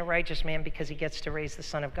 Joseph isn't a righteous man because he gets to raise the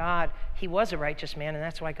Son of God. He was a righteous man, and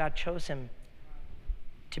that's why God chose him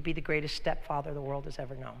to be the greatest stepfather the world has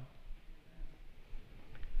ever known.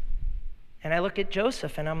 And I look at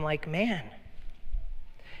Joseph, and I'm like, man.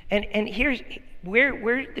 And here's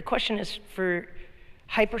where the question is for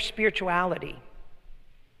hyper-spirituality.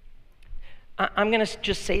 I'm going to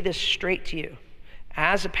just say this straight to you.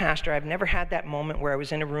 As a pastor, I've never had that moment where I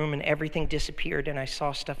was in a room and everything disappeared and I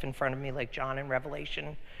saw stuff in front of me like John in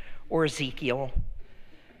Revelation or Ezekiel.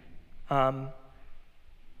 But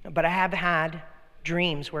I have had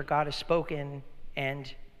dreams where God has spoken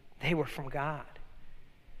and they were from God.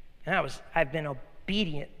 And I've been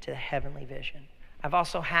obedient to the heavenly vision. I've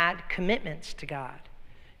also had commitments to God.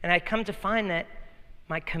 And I come to find that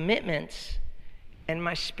my commitments and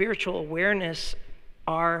my spiritual awareness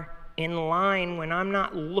are in line when I'm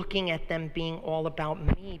not looking at them being all about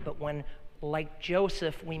me, but when, like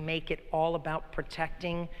Joseph, we make it all about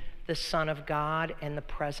protecting the Son of God and the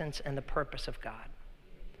presence and the purpose of God.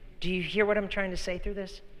 Do you hear what I'm trying to say through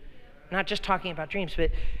this? Not just talking about dreams,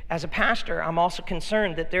 but as a pastor, I'm also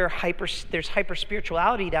concerned that there's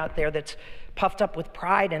hyper-spirituality out there that's puffed up with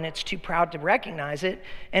pride, and it's too proud to recognize it,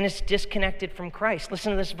 and it's disconnected from Christ.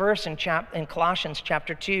 Listen to this verse in Colossians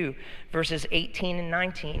chapter 2, verses 18 and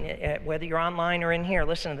 19. Whether you're online or in here,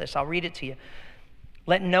 listen to this. I'll read it to you.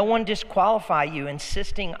 Let no one disqualify you,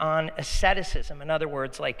 insisting on asceticism. In other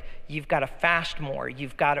words, like you've got to fast more,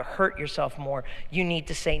 you've got to hurt yourself more, you need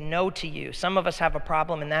to say no to you. Some of us have a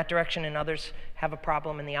problem in that direction, and others have a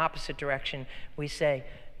problem in the opposite direction. We say,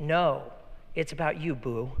 no, it's about you,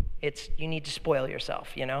 boo. You need to spoil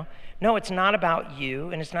yourself, you know? No, it's not about you,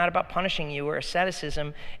 and it's not about punishing you or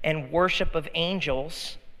asceticism and worship of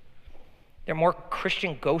angels. There are more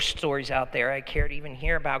Christian ghost stories out there I care to even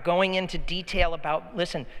hear about. Going into detail about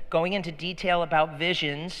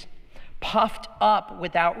visions, puffed up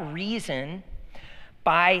without reason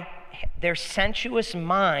by their sensuous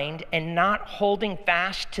mind and not holding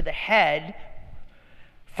fast to the head,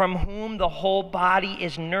 from whom the whole body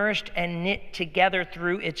is nourished and knit together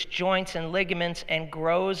through its joints and ligaments and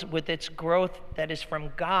grows with its growth that is from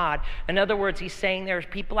God. In other words, he's saying there's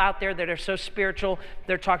people out there that are so spiritual,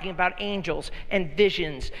 they're talking about angels and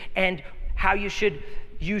visions and how you should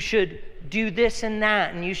do this and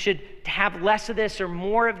that, and you should have less of this or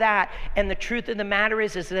more of that. And the truth of the matter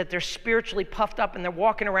is that they're spiritually puffed up and they're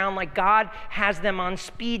walking around like God has them on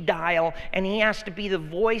speed dial and he has to be the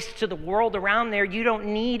voice to the world around there. You don't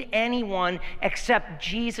need anyone except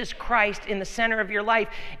Jesus Christ in the center of your life.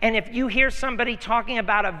 And if you hear somebody talking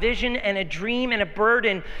about a vision and a dream and a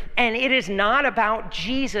burden, and it is not about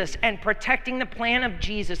Jesus and protecting the plan of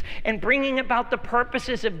Jesus and bringing about the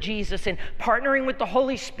purposes of Jesus and partnering with the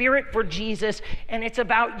Holy Spirit for Jesus, and it's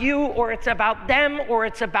about you or it's about them or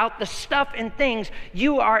it's about the stuff and things,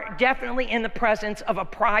 you are definitely in the presence of a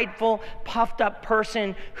prideful, puffed up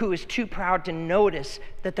person who is too proud to notice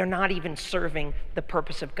that they're not even serving the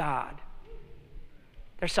purpose of God.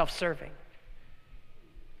 They're self-serving.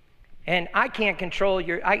 And I can't control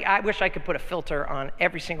I wish I could put a filter on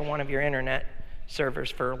every single one of your internet servers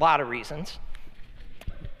for a lot of reasons.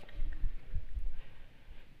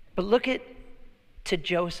 But look to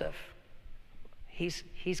Joseph.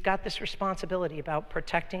 He's got this responsibility about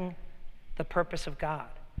protecting the purpose of God.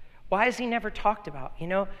 Why is he never talked about? You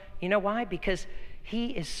know why? Because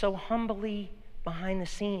he is so humbly behind the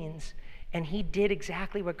scenes, and he did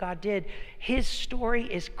exactly what God did. His story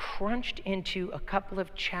is crunched into a couple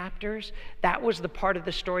of chapters. That was the part of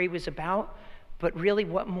the story he was about. But really,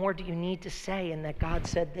 what more do you need to say? And that God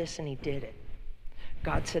said this and he did it.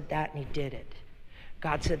 God said that and he did it.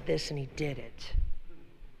 God said this and he did it.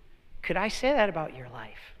 Could I say that about your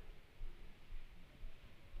life?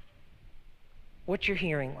 What's your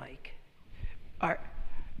hearing like?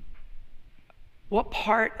 What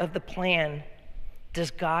part of the plan does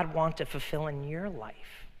God want to fulfill in your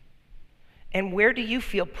life? And where do you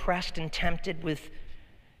feel pressed and tempted with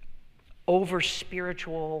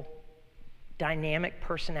over-spiritual, dynamic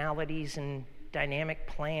personalities and dynamic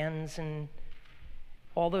plans and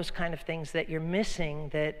all those kind of things that you're missing,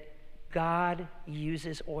 that God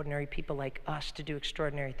uses ordinary people like us to do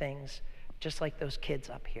extraordinary things, just like those kids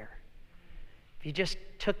up here. If you just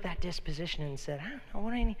took that disposition and said, I don't know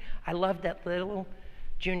what I need. I loved that little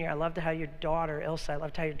Junior. I loved how your daughter, Ilsa, I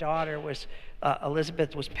loved how your daughter was,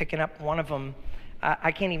 Elizabeth was picking up one of them.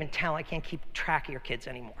 I can't even tell. I can't keep track of your kids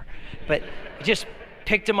anymore. But just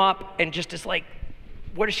picked them up and just is like,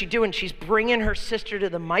 what is she doing? She's bringing her sister to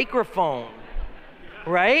the microphone,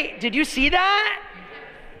 right? Did you see that?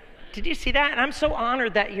 Did you see that? And I'm so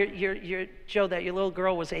honored that your Joe, that your little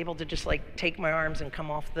girl was able to just like take my arms and come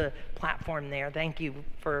off the platform there. Thank you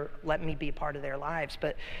for letting me be a part of their lives.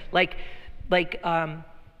 But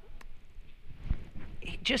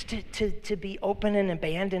just to be open and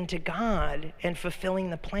abandoned to God and fulfilling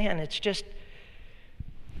the plan. It's just,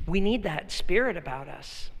 we need that spirit about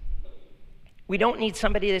us. We don't need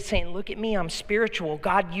somebody that's saying, look at me, I'm spiritual,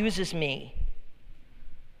 God uses me.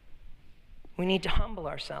 We need to humble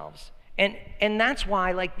ourselves. And that's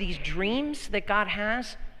why, like, these dreams that God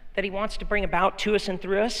has, that he wants to bring about to us and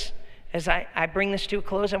through us, as I bring this to a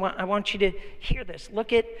close, I want you to hear this.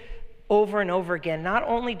 Look at over and over again. Not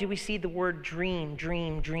only do we see the word dream,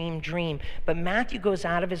 dream, dream, dream, but Matthew goes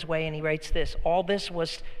out of his way and he writes this. All this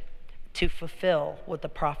was to fulfill what the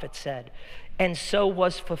prophet said. And so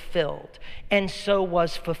was fulfilled, and so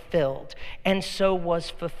was fulfilled, and so was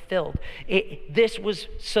fulfilled. This was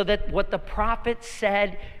so that what the prophet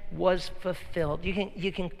said was fulfilled.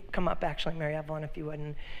 You can come up, actually, Mary Evelyn, if you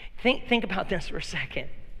wouldn't. Think about this for a second.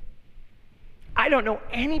 I don't know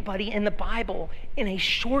anybody in the Bible in a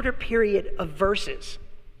shorter period of verses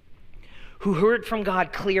who heard from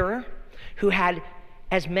God clearer, who had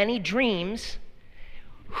as many dreams,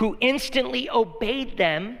 who instantly obeyed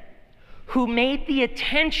them, who made the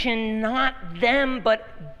attention not them,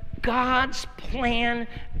 but God's plan,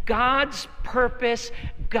 God's purpose,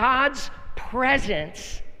 God's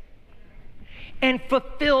presence, and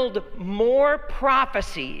fulfilled more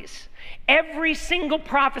prophecies. Every single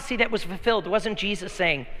prophecy that was fulfilled wasn't Jesus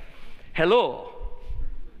saying, hello.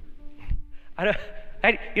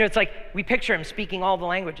 It's like we picture him speaking all the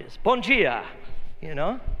languages. Bon dia, I don't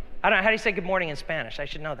know, how do you say good morning in Spanish? I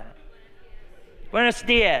should know that. Buenos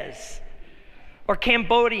dias. Or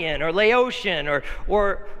Cambodian, or Laotian,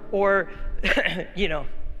 or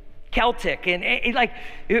Celtic, and like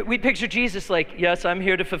we picture Jesus like, yes, I'm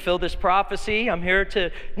here to fulfill this prophecy. I'm here to.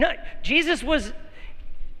 No, Jesus was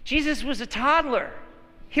a toddler.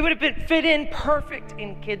 He would have been fit in perfect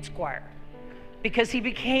in kids choir because he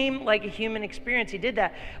became like a human experience. He did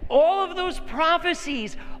that. All of those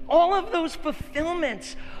prophecies, all of those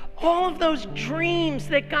fulfillments, all of those dreams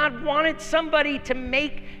that God wanted somebody to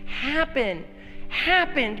make happen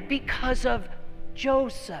happened because of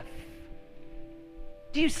Joseph.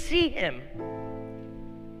 Do you see him?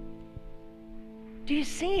 Do you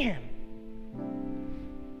see him?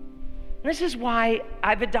 This is why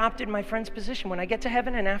I've adopted my friend's position. When I get to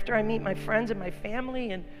heaven and after I meet my friends and my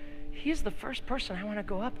family, and he's the first person I want to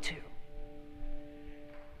go up to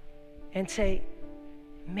and say,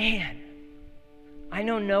 man, I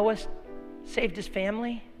know Noah saved his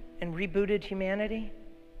family and rebooted humanity.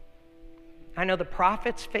 I know the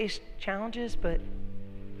prophets faced challenges, but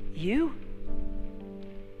you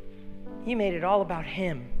made it all about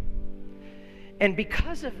him. And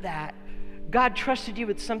because of that, God trusted you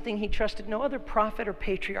with something he trusted no other prophet or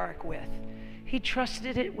patriarch with. He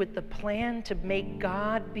trusted it with the plan to make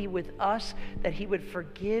God be with us, that he would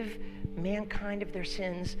forgive mankind of their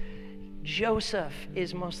sins. Joseph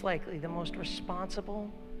is most likely the most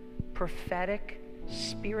responsible, prophetic,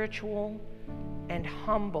 spiritual, and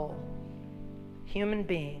humble human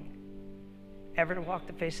being ever to walk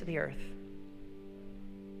the face of the earth.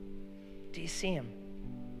 Do you see him?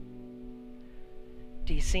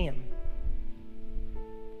 Do you see him?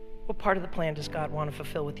 What part of the plan does God want to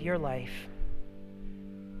fulfill with your life?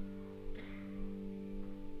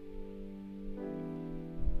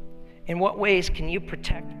 In what ways can you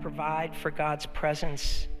protect, provide for God's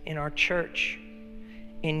presence in our church,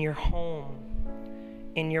 in your home,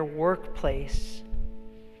 in your workplace,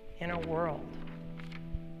 in our world?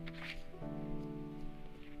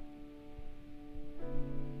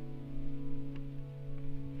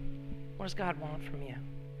 What does God want from you?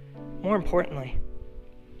 More importantly,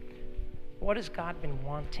 what has God been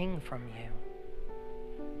wanting from you?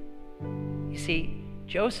 You see,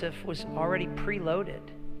 Joseph was already preloaded.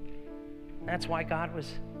 That's why God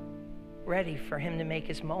was ready for him to make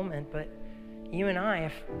his moment. But you and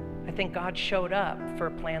I think God showed up for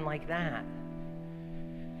a plan like that,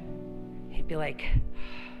 he'd be like,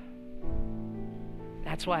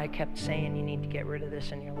 that's why I kept saying you need to get rid of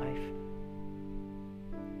this in your life.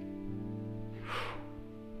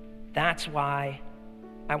 That's why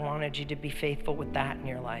I wanted you to be faithful with that in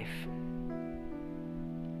your life.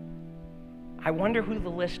 I wonder who the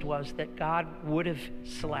list was that God would have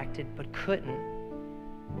selected but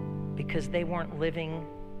couldn't because they weren't living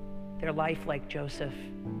their life like Joseph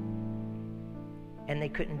and they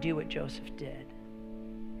couldn't do what Joseph did.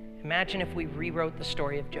 Imagine if we rewrote the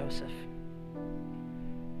story of Joseph.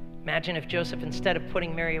 Imagine if Joseph, instead of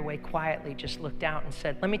putting Mary away quietly, just looked out and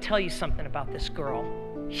said, let me tell you something about this girl.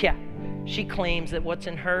 Yeah, she claims that what's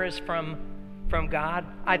in her is from God.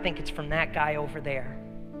 I think it's from that guy over there.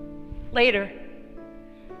 Later.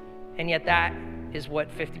 And yet that is what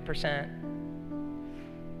 50%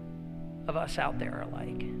 of us out there are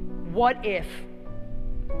like. What if,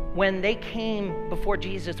 when they came before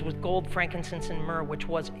Jesus with gold, frankincense, and myrrh, which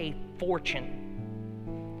was a fortune,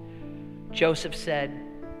 Joseph said,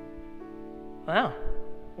 well,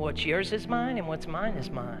 what's yours is mine, and what's mine is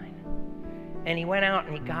mine. And he went out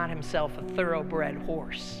and he got himself a thoroughbred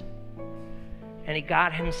horse. And he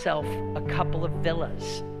got himself a couple of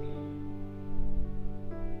villas.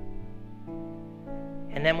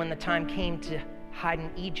 And then when the time came to hide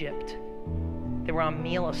in Egypt, they were on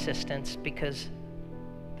meal assistance because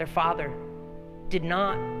their father did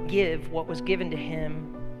not give what was given to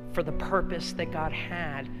him for the purpose that God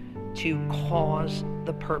had to cause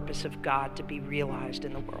the purpose of God to be realized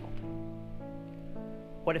in the world.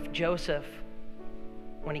 What if Joseph,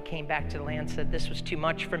 when he came back to the land, said, this was too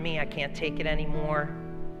much for me, I can't take it anymore.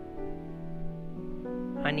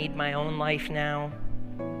 I need my own life now.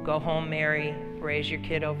 Go home, Mary, raise your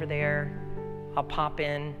kid over there. I'll pop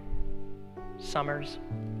in summers.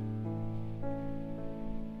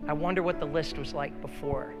 I wonder what the list was like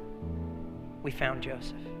before we found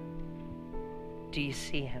Joseph. Do you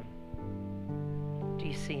see him? Do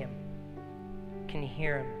you see him? Can you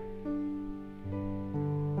hear him?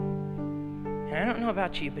 And I don't know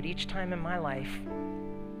about you, but each time in my life,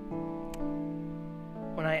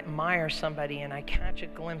 when I admire somebody and I catch a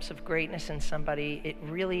glimpse of greatness in somebody, it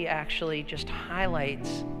really actually just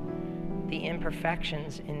highlights the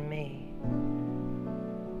imperfections in me.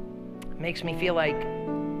 It makes me feel like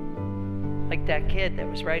that kid that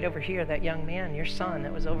was right over here, that young man, your son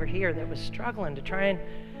that was over here, that was struggling to try and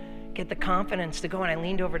get the confidence to go. And I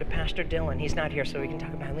leaned over to Pastor Dylan. He's not here, so we can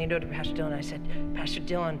talk about it. I leaned over to Pastor Dylan. I said, Pastor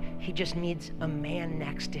Dylan, he just needs a man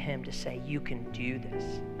next to him to say, you can do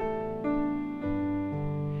this.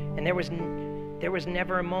 And there was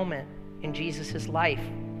never a moment in Jesus' life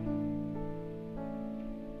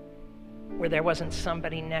where there wasn't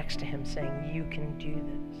somebody next to him saying, you can do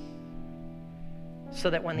this. So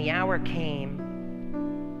that when the hour came,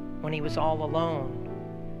 when he was all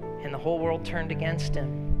alone and the whole world turned against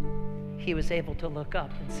him, he was able to look up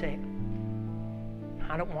and say,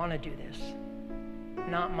 I don't want to do this.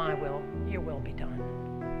 Not my will, your will be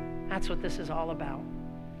done. That's what this is all about.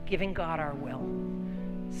 giving God our will,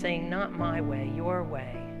 saying, not my way, your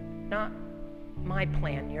way, not my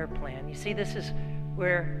plan, your plan. You see, this is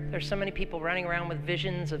where there's so many people running around with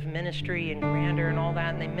visions of ministry and grandeur and all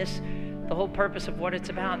that, and they miss the whole purpose of what it's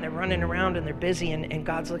about, and they're running around and they're busy, and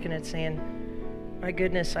God's looking at it saying, my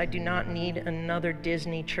goodness, I do not need another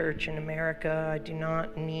Disney church in America. I do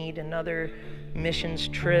not need another missions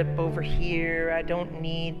trip over here. I don't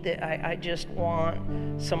need that. I just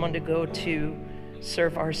want someone to go to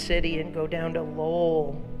Serve Our City and go down to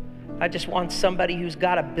Lowell. I just want somebody who's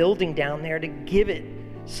got a building down there to give it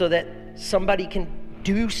so that somebody can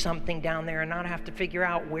do something down there and not have to figure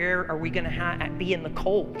out where are we going to be in the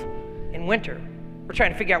cold in winter. We're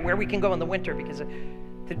trying to figure out where we can go in the winter because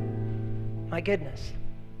my goodness.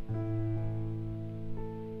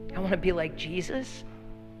 I want to be like Jesus,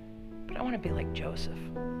 but I want to be like Joseph.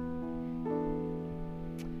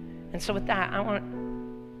 And so with that, I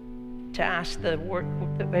want to ask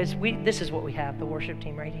this is what we have, the worship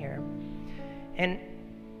team right here. And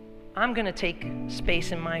I'm going to take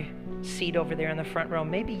space in my seat over there in the front row.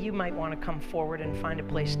 Maybe you might want to come forward and find a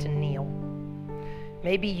place to kneel.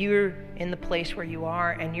 Maybe you're in the place where you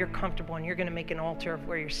are and you're comfortable and you're going to make an altar of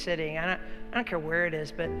where you're sitting. I don't care where it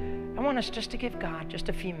is, but I want us just to give God just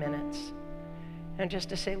a few minutes and just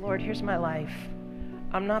to say, Lord, here's my life.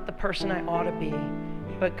 I'm not the person I ought to be,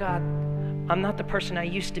 but God, I'm not the person I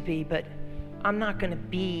used to be, but I'm not going to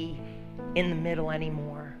be in the middle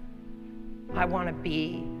anymore. I want to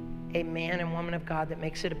be a man and woman of God that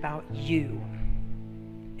makes it about you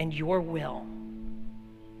and your will.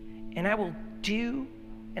 And I will do,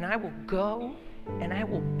 and I will go, and I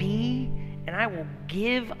will be, and I will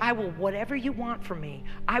give. I will, whatever you want from me,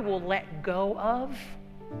 I will let go of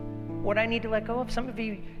what I need to let go of. Some of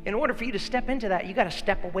you, in order for you to step into that, you got to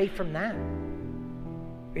step away from that.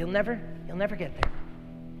 You'll never get there.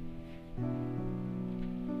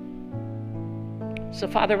 So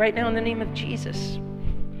Father, right now in the name of Jesus,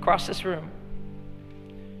 across this room,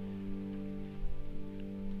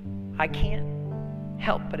 I can't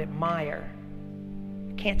help but admire.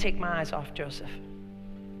 I can't take my eyes off Joseph.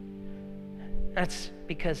 That's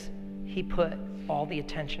because he put all the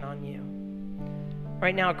attention on you.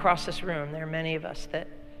 Right now across this room, there are many of us that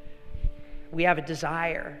we have a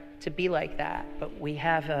desire to be like that, but we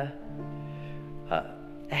have a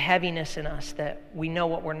heaviness in us that we know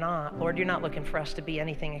what we're not. Lord, you're not looking for us to be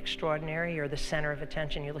anything extraordinary or the center of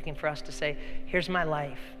attention. You're looking for us to say, here's my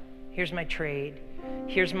life, here's my trade,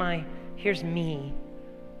 here's me.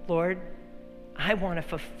 Lord, I want to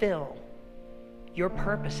fulfill your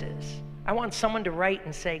purposes. I want someone to write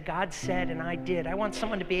and say, God said and I did. I want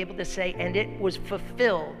someone to be able to say, and it was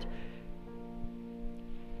fulfilled.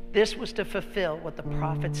 This was to fulfill what the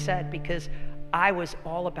prophet said, because I was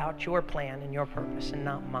all about your plan and your purpose and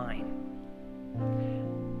not mine.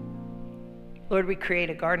 Lord, we create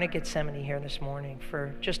a Garden of Gethsemane here this morning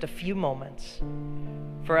for just a few moments,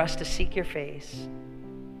 for us to seek your face,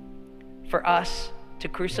 for us to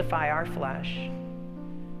crucify our flesh,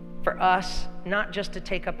 for us not just to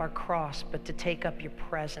take up our cross, but to take up your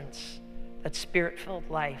presence, that spirit-filled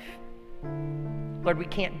life. Lord, we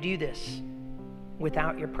can't do this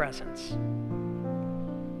without your presence.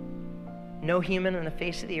 No human on the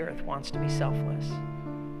face of the earth wants to be selfless.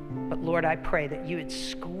 But Lord, I pray that you would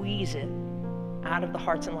squeeze it out of the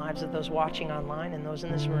hearts and lives of those watching online and those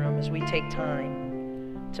in this room as we take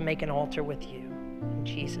time to make an altar with you. In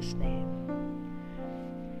Jesus' name.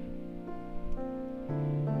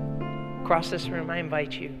 Across this room, I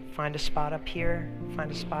invite you, find a spot up here, find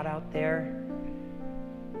a spot out there.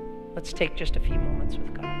 Let's take just a few moments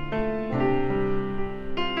with God.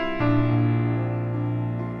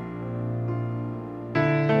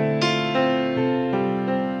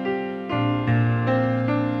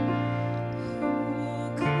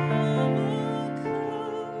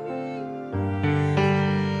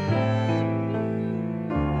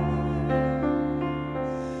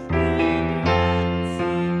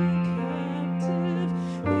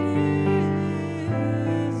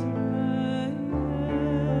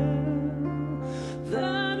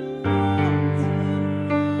 That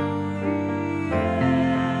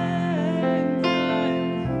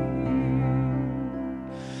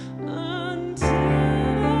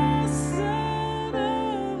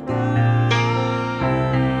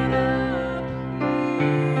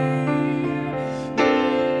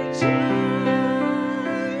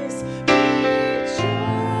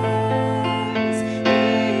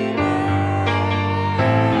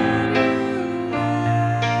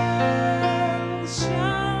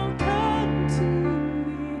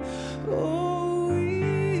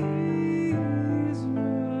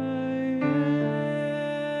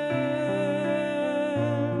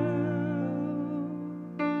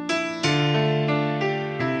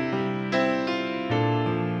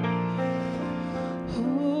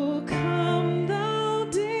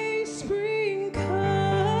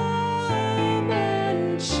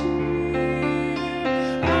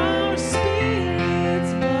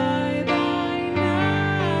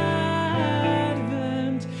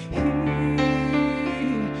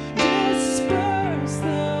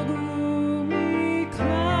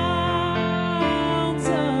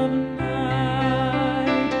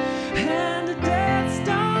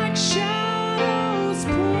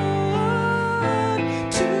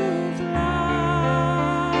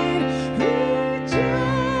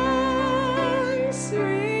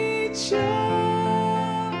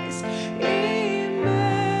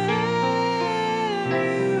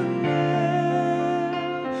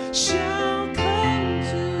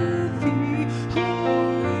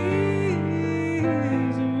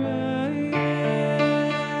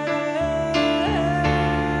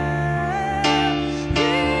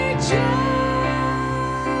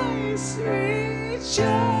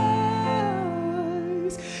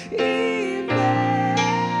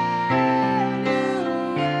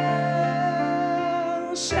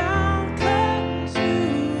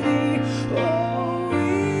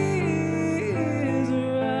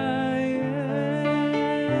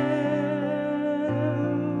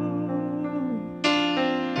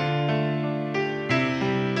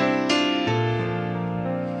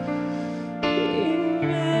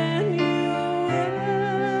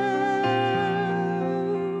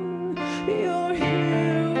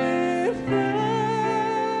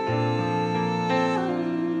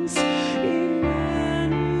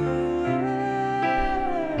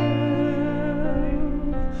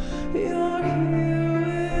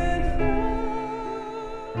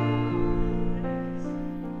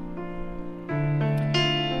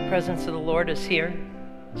presence of the Lord is here.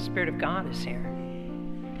 The Spirit of God is here.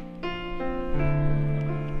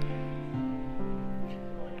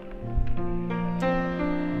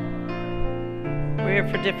 We're here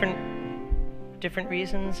for different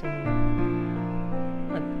reasons.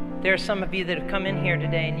 And there are some of you that have come in here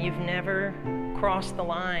today and you've never crossed the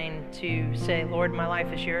line to say, Lord, my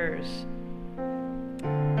life is yours.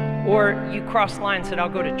 Or you crossed the line and said, I'll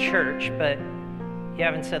go to church, but you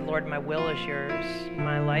haven't said, Lord, my will is yours,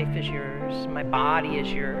 my life is yours, my body is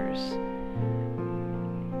yours.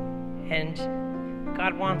 And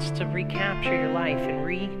God wants to recapture your life and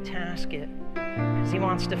retask it because he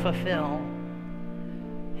wants to fulfill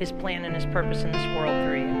his plan and his purpose in this world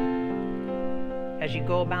through you as you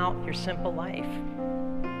go about your simple life.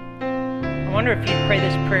 I wonder if you'd pray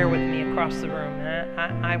this prayer with me across the room.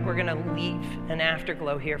 We're going to leave an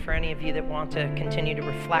afterglow here for any of you that want to continue to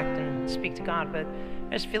reflect and speak to God, but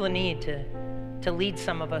I just feel a need to lead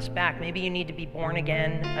some of us back. Maybe you need to be born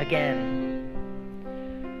again.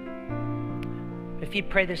 If you'd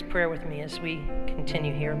pray this prayer with me as we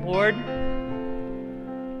continue here. Lord,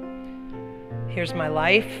 here's my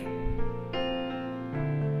life.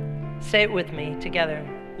 Say it with me together.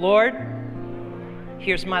 Lord,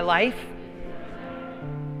 here's my life.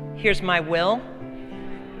 Here's my will.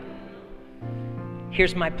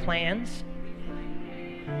 Here's my plans.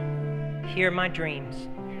 Here are my dreams.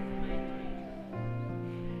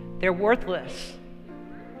 They're worthless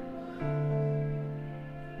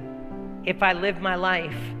if I live my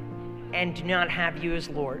life and do not have you as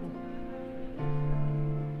Lord.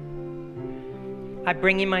 I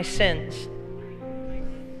bring you my sins.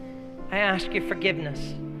 I ask your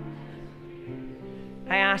forgiveness.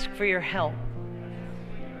 I ask for your help.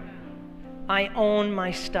 I own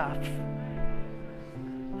my stuff.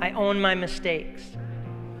 I own my mistakes.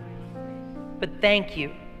 But thank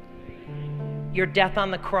you. Your death on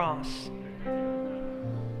the cross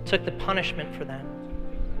took the punishment for them.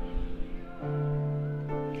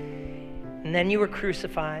 And then you were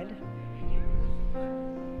crucified.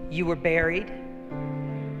 You were buried.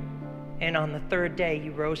 And on the third day,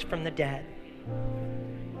 you rose from the dead.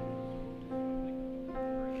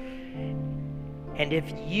 And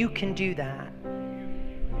if you can do that,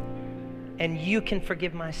 and you can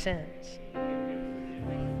forgive my sins,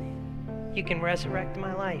 you can resurrect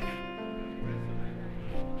my life.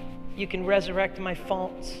 You can resurrect my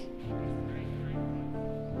faults,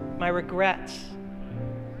 my regrets,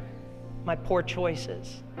 my poor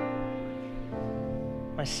choices,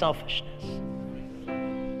 my selfishness.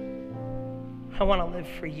 I want to live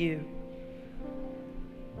for you.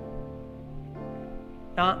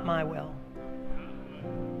 Not my will.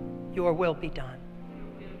 Your will be done.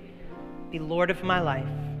 Be Lord of my life.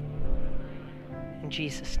 In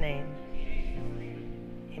Jesus' name,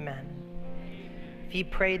 amen. If you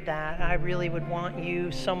prayed that, I really would want you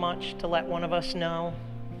so much to let one of us know.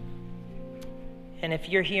 And if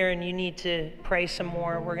you're here and you need to pray some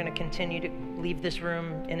more, we're going to continue to leave this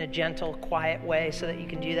room in a gentle, quiet way so that you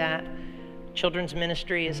can do that. Children's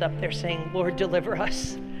ministry is up there saying, Lord, deliver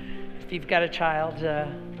us. If you've got a child,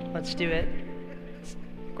 let's do it. It's a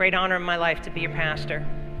great honor in my life to be your pastor.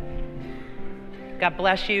 God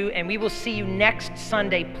bless you, and we will see you next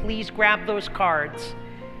Sunday. Please grab those cards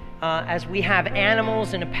as we have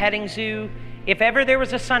animals in a petting zoo. If ever there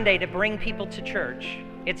was a Sunday to bring people to church,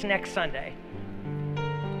 it's next Sunday.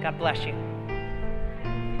 God bless you.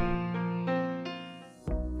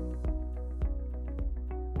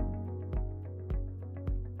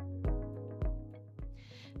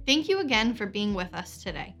 Thank you again for being with us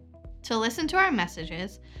today. To listen to our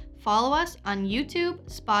messages, follow us on YouTube,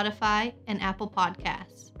 Spotify, and Apple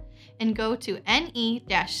Podcasts, and go to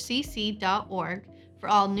ne-cc.org for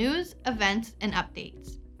all news, events, and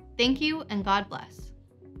updates. Thank you, and God bless.